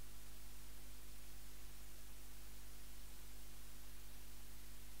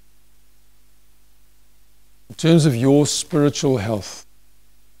 In terms of your spiritual health,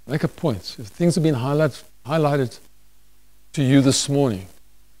 make a point. If things have been highlighted to you this morning,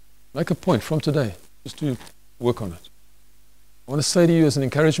 make a point from today just to work on it. I want to say to you as an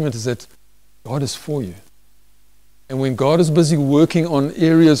encouragement is that God is for you. And when God is busy working on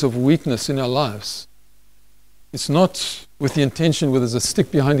areas of weakness in our lives, it's not with the intention where there's a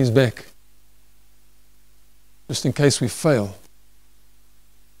stick behind his back, just in case we fail.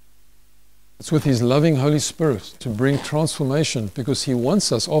 It's with his loving Holy Spirit to bring transformation, because he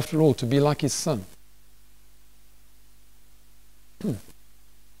wants us, after all, to be like his Son.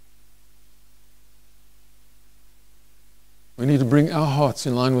 We need to bring our hearts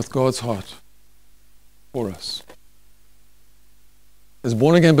in line with God's heart for us. As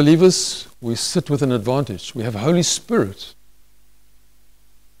born-again believers, we sit with an advantage. We have Holy Spirit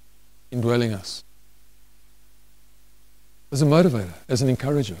indwelling us as a motivator, as an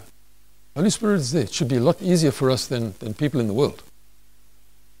encourager. Holy Spirit is there. It should be a lot easier for us than people in the world.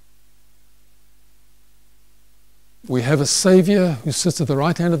 We have a Savior who sits at the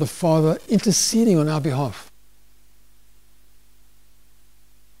right hand of the Father, interceding on our behalf.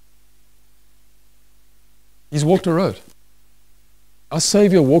 He's walked a road. Our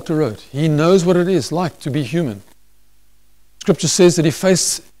Savior walked a road. He knows what it is like to be human. Scripture says that he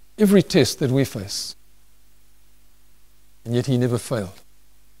faced every test that we face. And yet he never failed.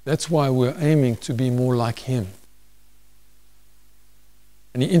 That's why we're aiming to be more like him.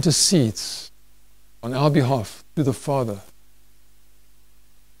 And he intercedes on our behalf to the Father.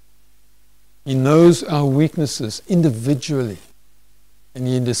 He knows our weaknesses individually, and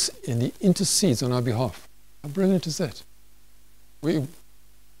he intercedes on our behalf. How brilliant is that? We're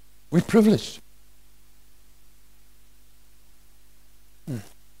privileged. I want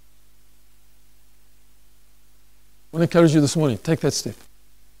to encourage you this morning, take that step.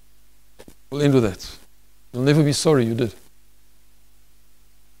 We'll end with that. You'll never be sorry you did.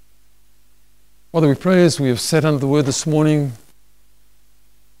 Father, we pray as we have sat under the word this morning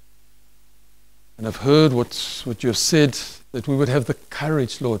and have heard what you have said, that we would have the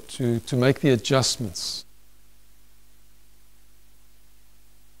courage, Lord, to make the adjustments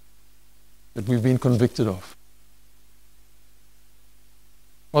that we've been convicted of.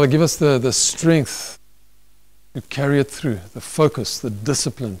 Father, give us the strength to carry it through, the focus, the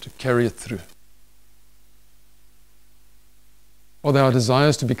discipline to carry it through. Father, our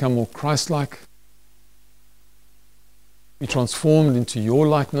desires to become more Christ-like, be transformed into your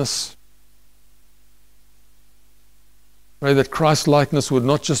likeness. Pray that Christ-likeness would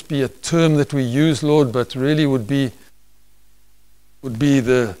not just be a term that we use, Lord, but really would be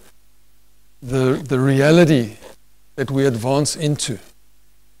the reality that we advance into.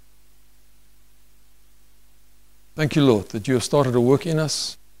 Thank you, Lord, that you have started a work in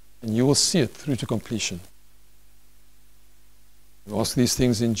us and you will see it through to completion. We ask these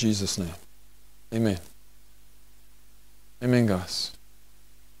things in Jesus' name. Amen. Amen, guys.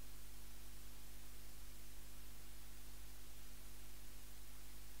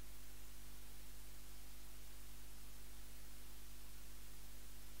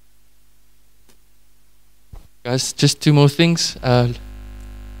 Guys, just two more things.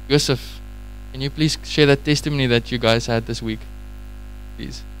 Joseph, can you please share that testimony that you guys had this week?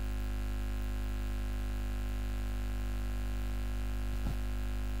 Please.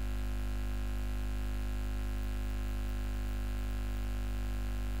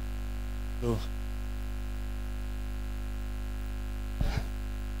 So,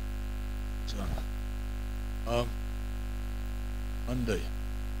 Monday,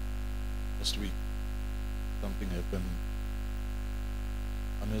 last week, something happened.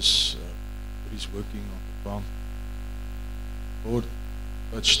 Hannes, he's working on the farm. Lord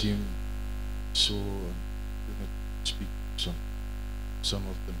touched him, so we could speak to some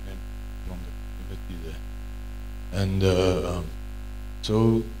of the men from the community there. And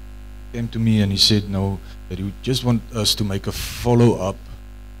so he came to me and he said no, that he would just want us to make a follow-up,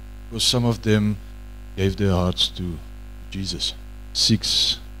 because some of them gave their hearts to Jesus,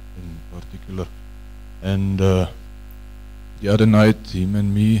 6 in particular. And the other night, him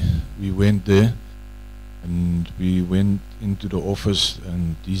and me, we went there, and we went into the office,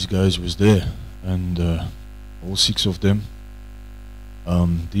 and these guys was there, and all 6 of them.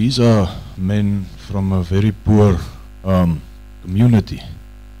 These are men from a very poor community,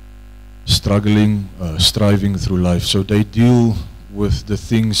 struggling, striving through life. So they deal with the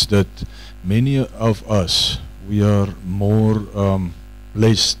things that many of us, we are more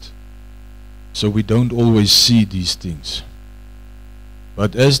blessed, so we don't always see these things.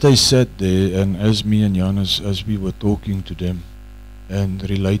 But as they sat there, and as me and Janus, as we were talking to them and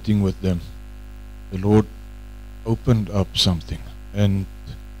relating with them, the Lord opened up something. And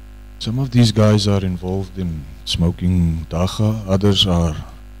some of these guys are involved in smoking daga, others are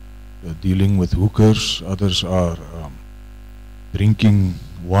dealing with hookers, others are drinking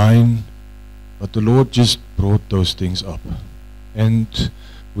wine, but the Lord just brought those things up. And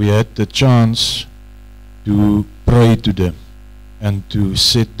we had the chance to pray to them and to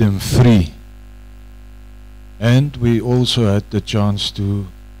set them free. And we also had the chance to,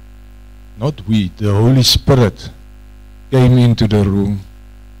 not we, the Holy Spirit came into the room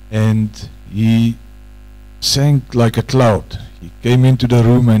and He sank like a cloud. He came into the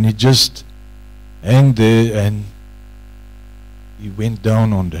room and He just hung there and He went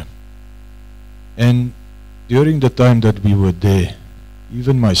down on them. And during the time that we were there,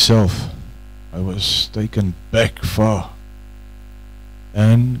 even myself, I was taken back far.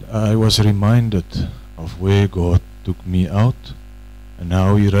 And I was reminded of where God took me out and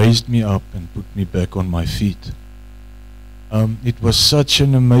how He raised me up and put me back on my feet. It was such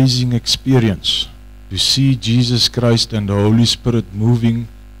an amazing experience to see Jesus Christ and the Holy Spirit moving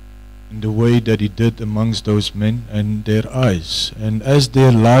in the way that He did amongst those men and their eyes. And as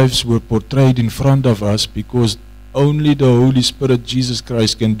their lives were portrayed in front of us, because only the Holy Spirit, Jesus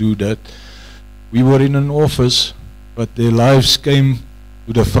Christ, can do that, we were in an office, but their lives came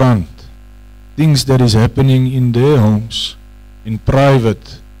to the front. Things that is happening in their homes, in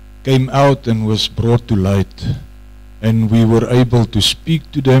private, came out and was brought to light. And we were able to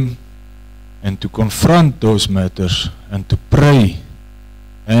speak to them and to confront those matters and to pray.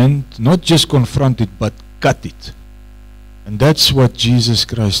 And not just confront it, but cut it. And that's what Jesus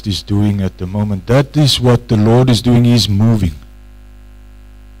Christ is doing at the moment. That is what the Lord is doing. He is moving.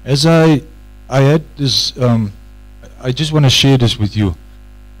 As I had this, I just want to share this with you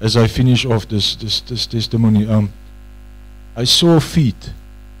as I finish off this testimony. I saw feet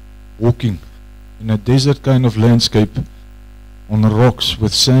walking in a desert kind of landscape on the rocks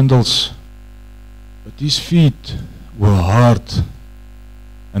with sandals. But these feet were hard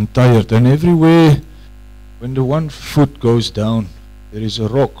and tired. And everywhere, when the one foot goes down, there is a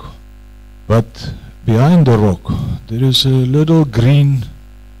rock. But behind the rock, there is a little green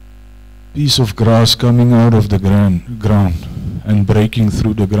piece of grass coming out of the ground and breaking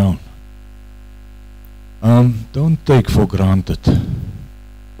through the ground. Don't take for granted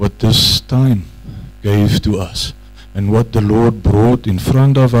what this time gave to us and what the Lord brought in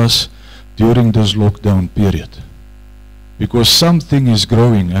front of us during this lockdown period. Because something is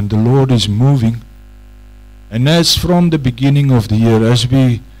growing and the Lord is moving. And as from the beginning of the year, as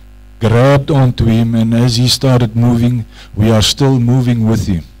we grabbed onto Him and as He started moving, we are still moving with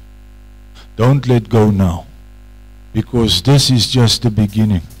Him. Don't let go now, because this is just the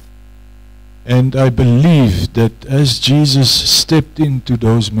beginning. And I believe that as Jesus stepped into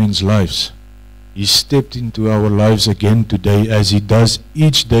those men's lives, He stepped into our lives again today, as He does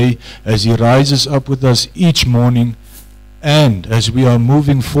each day, as He rises up with us each morning. And as we are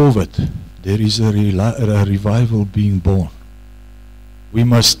moving forward, there is a revival being born. We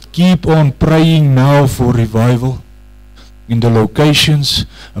must keep on praying now for revival in the locations,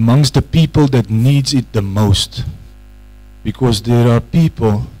 amongst the people that needs it the most. Because there are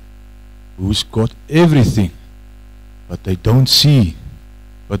people who's got everything, but they don't see.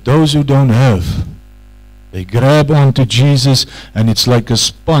 But those who don't have, they grab onto Jesus, and it's like a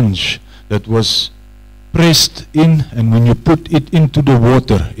sponge that was pressed in, and when you put it into the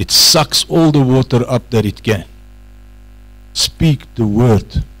water, it sucks all the water up that it can. Speak the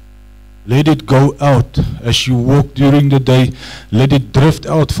word. Let it go out as you walk during the day. Let it drift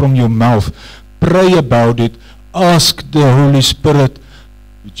out from your mouth. Pray about it. Ask the Holy Spirit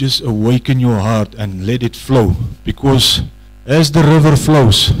to just awaken your heart and let it flow. Because as the river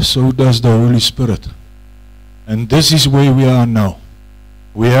flows, so does the Holy Spirit. And this is where we are now.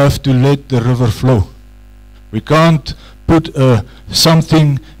 We have to let the river flow. We can't put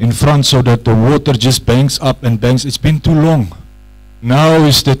something in front so that the water just bangs up and bangs. It's been too long. Now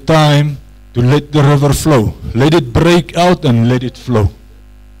is the time to let the river flow. Let it break out and let it flow.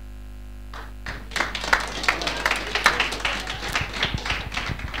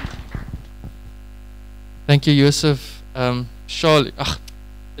 Thank you, Joseph. Charlie,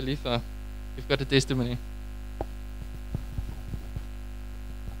 Khalifa, you've got a testimony.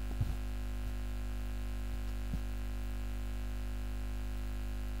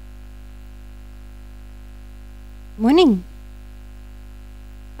 Morning.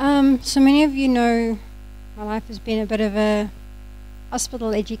 So many of you know my life has been a bit of a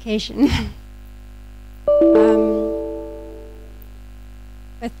hospital education.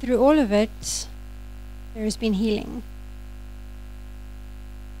 But through all of it, there has been healing.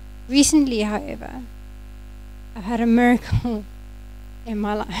 Recently, however, I've had a miracle in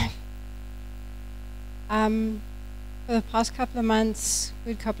my life. For the past couple of months,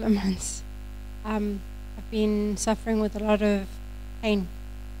 I've been suffering with a lot of pain,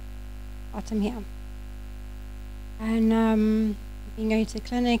 bottom here. And I've been going to the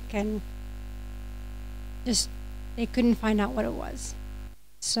clinic and just, they couldn't find out what it was.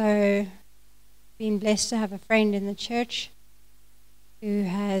 So, been blessed to have a friend in the church who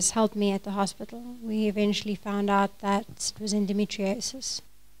has helped me at the hospital. We eventually found out that it was endometriosis.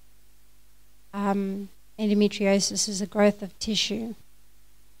 Endometriosis is a growth of tissue.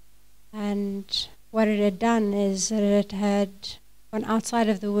 And what it had done is that it had gone outside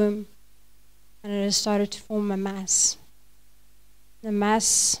of the womb and it had started to form a mass. The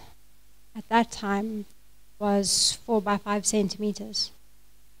mass at that time was 4 by 5 centimeters.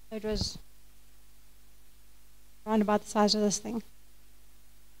 So it was around about the size of this thing.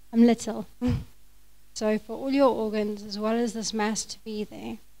 I'm little. So for all your organs, as well as this mass to be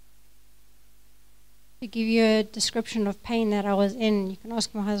there, to give you a description of pain that I was in, you can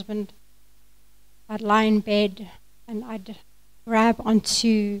ask my husband. I'd lie in bed and I'd grab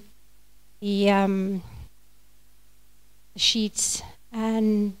onto the sheets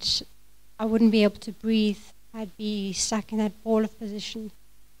and I wouldn't be able to breathe. I'd be stuck in that ball of position.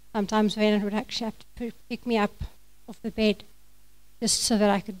 Sometimes Vaynard would actually have to pick me up off the bed just so that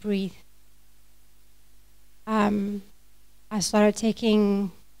I could breathe. I started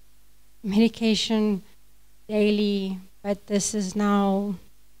taking medication daily, but this is now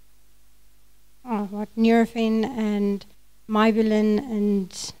Nurofen and Mybulin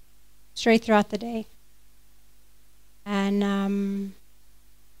and straight throughout the day. And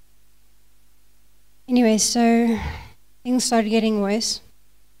anyway, so things started getting worse.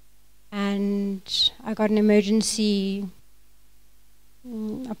 And I got an emergency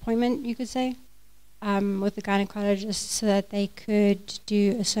appointment, you could say, with the gynecologist so that they could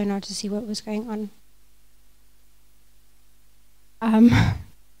do a sonar to see what was going on.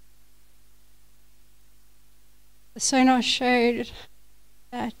 The sonar showed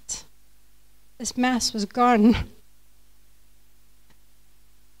that this mass was gone.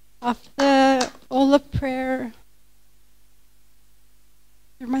 After all the prayer,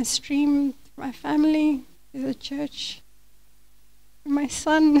 through my stream, through my family, through the church, through my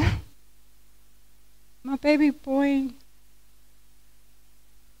son, my baby boy,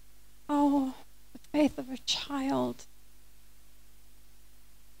 oh, the faith of a child.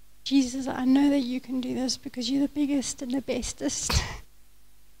 Jesus, I know that you can do this because you're the biggest and the bestest.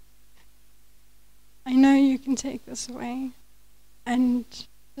 I know you can take this away. And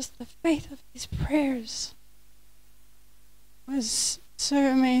just the faith of these prayers was so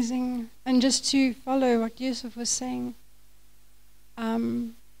amazing. And just to follow what Yusuf was saying, I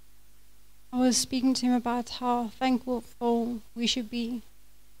was speaking to him about how thankful we should be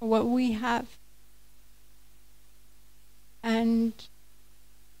for what we have. And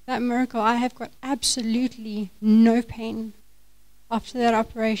that miracle, I have got absolutely no pain after that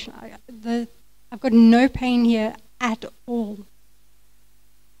operation. I've got no pain here at all.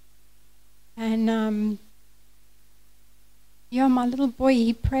 And my little boy,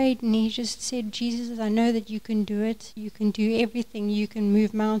 he prayed and he just said, Jesus, I know that you can do it. You can do everything. You can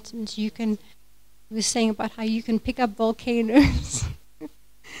move mountains. He was saying about how you can pick up volcanoes.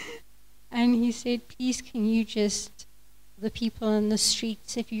 And he said, please, can you just, the people in the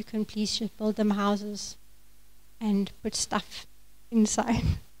streets, if you can please just build them houses and put stuff inside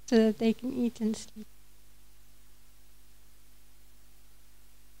so that they can eat and sleep.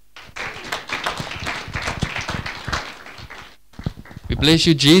 We bless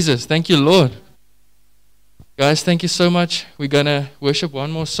you, Jesus. Thank you, Lord. Guys, thank you so much. We're going to worship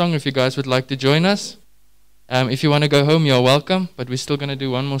one more song if you guys would like to join us. If you want to go home, you're welcome, but we're still going to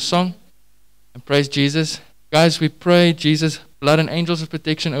do one more song. And praise Jesus. Guys, we pray, Jesus, blood and angels of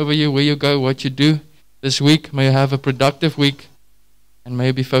protection over you, where you go, what you do this week. May you have a productive week, and may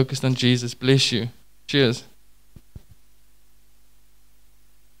you be focused on Jesus. Bless you. Cheers.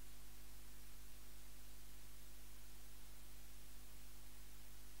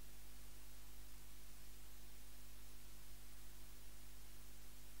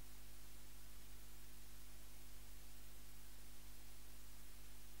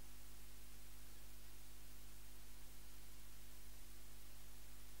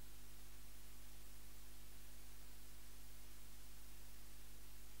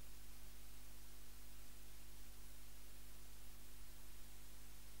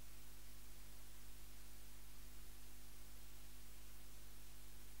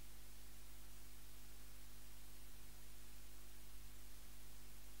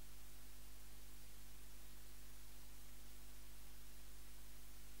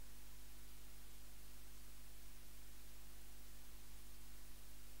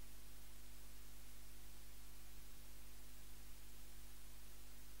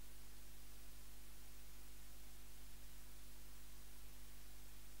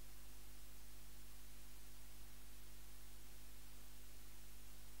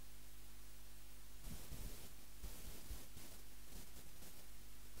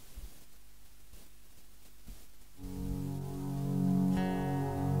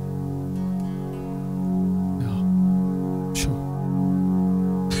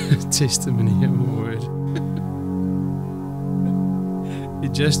 testimony and my word.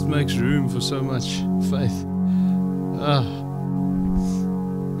 It just makes room for so much faith.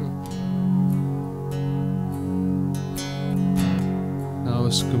 I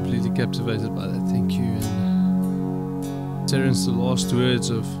was completely captivated by that. Thank you. And Terence, the last words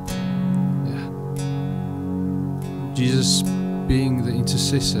of Jesus being the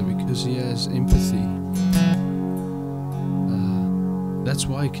intercessor because he has empathy. That's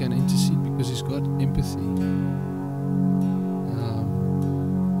why he can intercede, because he's got empathy.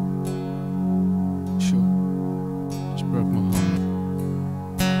 Sure. Just broke my heart.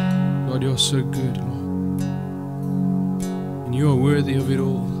 God, you're so good, Lord. And you are worthy of it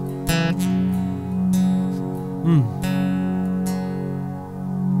all.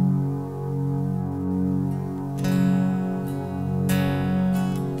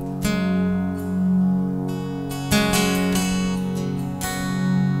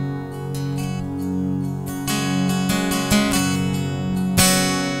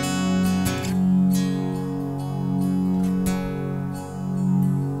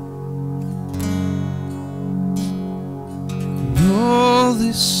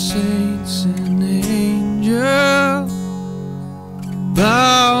 Saints and angels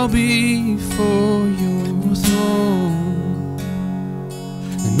bow before your throne,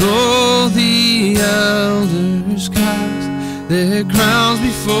 and all the elders cast their crowns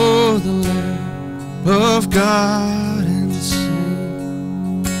before the Lamb of God and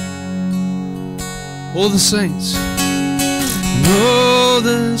sing. All the saints, and all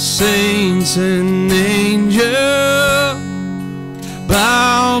the saints and angels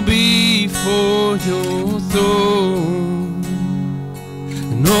bow before your throne,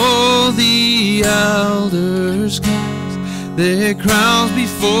 and all the elders cast their crowns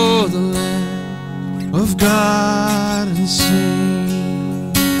before the Lamb of God and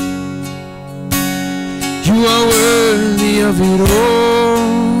sing. You are worthy of it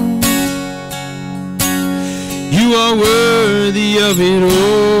all. You are worthy of it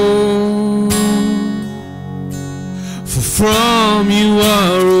all. From you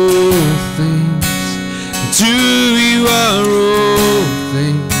are all things, and to you are all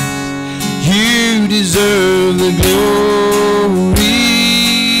things. You deserve the glory,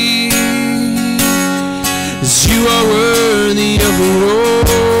 as you are worthy of it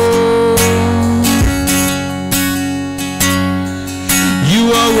all. You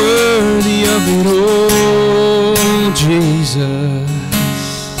are worthy of it all, Jesus.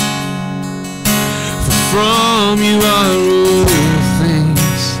 From you are all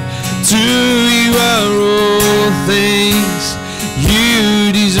things, to you are all things.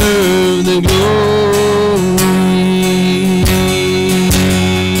 You deserve the glory.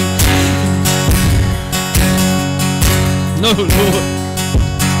 No, Lord.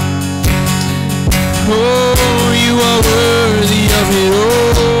 Oh, you are worthy of it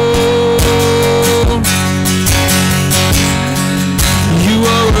all. You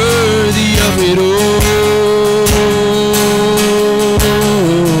are worthy of it all.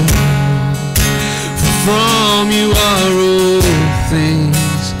 From you are all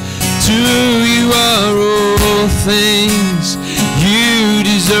things, to you are all things. You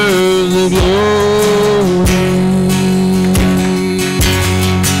deserve the glory.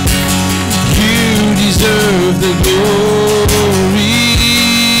 You deserve the glory.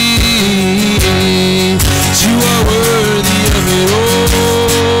 You are worthy of it all.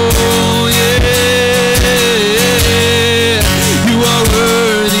 Yeah, you are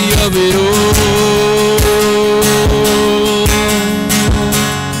worthy of it all.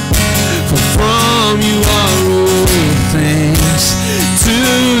 For from you are all things, to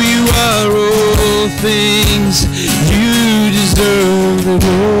you are all things. You deserve the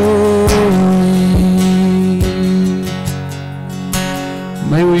glory.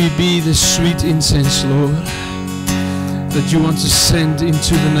 May we be the sweet incense, Lord, that you want to send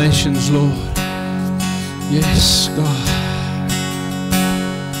into the nations, Lord. Yes, God.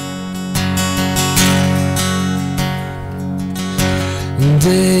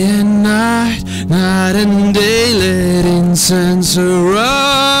 Day and night, night and day, let incense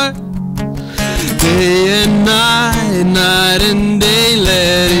arise. Day and night, night and day,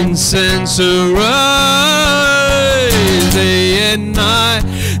 let incense arise. Day and night,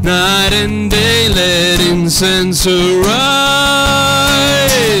 night and day, let incense arise.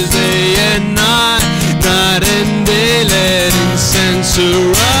 Day and night, night and day, let incense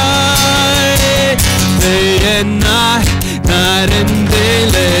arise. Day and night, night and day,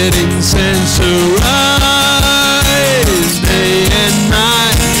 let incense arise. Day and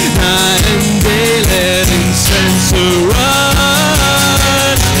night, night and day, let incense arise.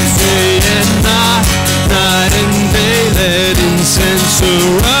 Day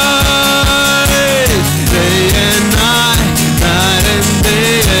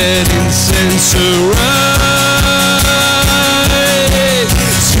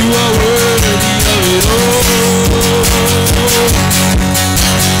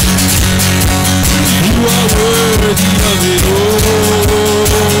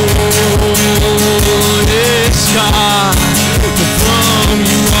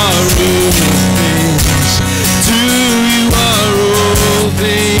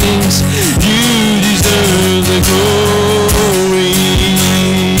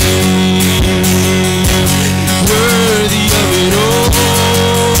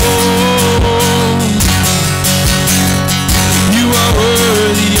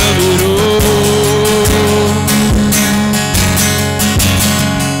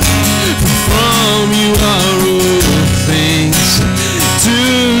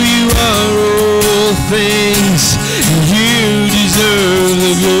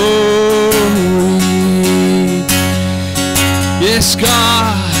yes,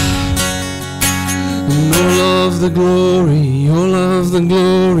 God. And all of the glory, all of the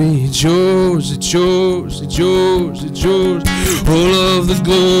glory, it's yours, it's yours, it's yours, it's yours. All of the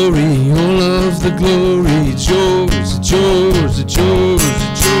glory, all of the glory, it's yours, it's yours, it's yours,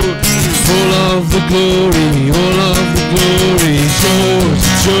 it's yours. All of the glory, all of the glory, it's yours,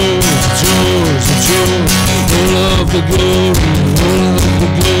 it's yours, it's yours, it's yours. All of the glory, all of the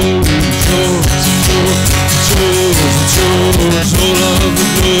glory, it's yours, it's yours, it's yours, it's yours. All of the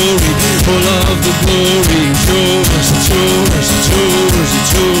glory, all of the glory, it's yours, it's yours, it's yours,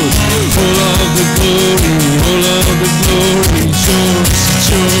 it's yours. All of the glory, all of the glory, it's yours, it's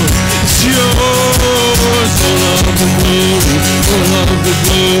yours, it's yours. All of the glory, all of the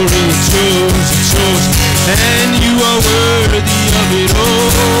glory, it's yours, it's yours. And you are worthy of it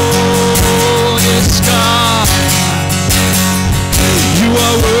all, yes, God. You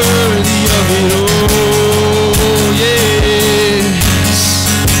are worthy of it all, yes.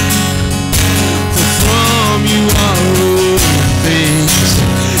 For from you are all things,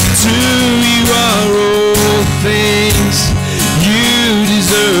 to you are all things. You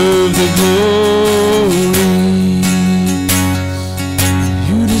deserve the glory.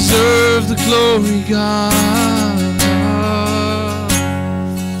 You deserve the glory, God.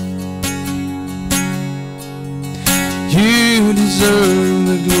 You deserve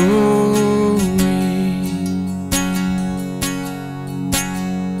the glory.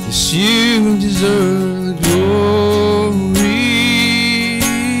 Yes, you deserve the glory.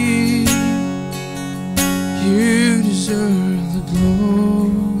 You deserve the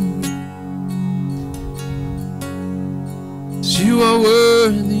glory. Yes, you are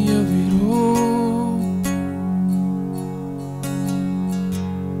worthy of it all.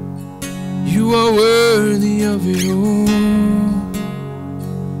 You are worthy of it all,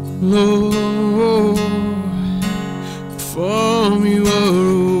 Lord. From you are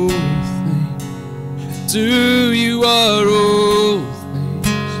all things, to you are all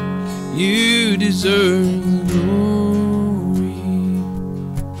things. You deserve the glory.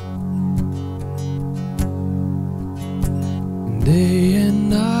 Day and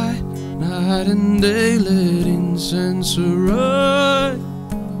night, night and day, let incense arise.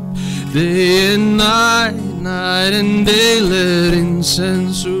 Day and night, night and day, let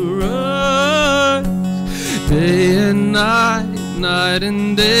incense arise. Day and night, night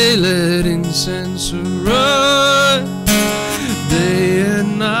and day, let incense arise. Day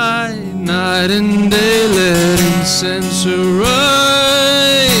and night, night and day, let incense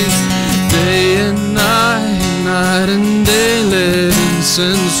arise. Day and night, night and day, let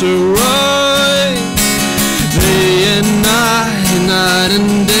incense arise. Day and night, night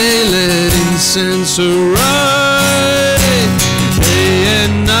and day, let incense arise. Day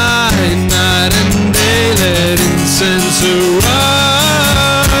and night, night and day, let incense arise.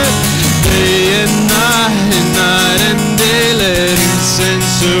 Day and night, night and day, let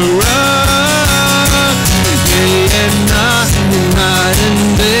incense arise. Day and night, night and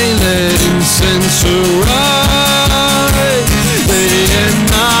day, let incense arise. Day and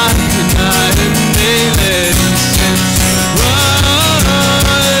night, night and day, let incense arise.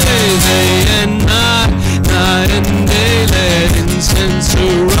 Day and night, night and day, let incense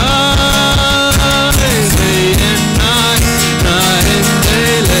arise. Day and night, night and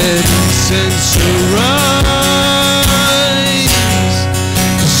day, let incense arise.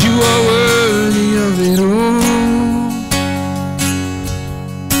 'Cause you are worthy of it all.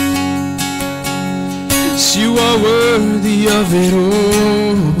 Yes, you are worthy of it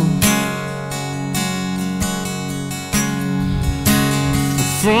all.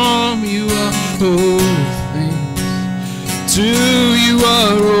 From you are all things, to you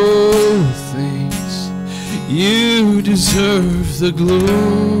are all things. You deserve the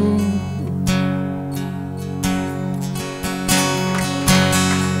glory.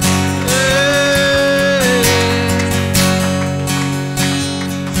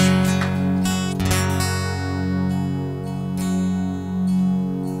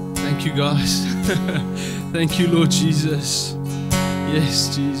 Thank you, guys. Thank you, Lord Jesus.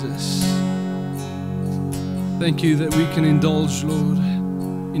 Yes, Jesus. Thank you that we can indulge, Lord,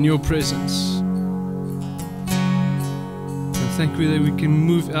 in your presence. And thank you that we can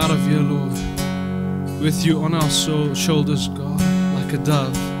move out of here, Lord, with you on our shoulders, God, like a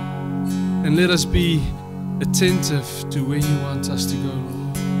dove. And let us be attentive to where you want us to go,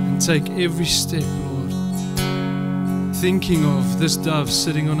 Lord, and take every step, Lord, thinking of this dove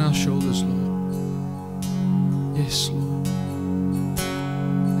sitting on our shoulders, Lord. Yes, Lord.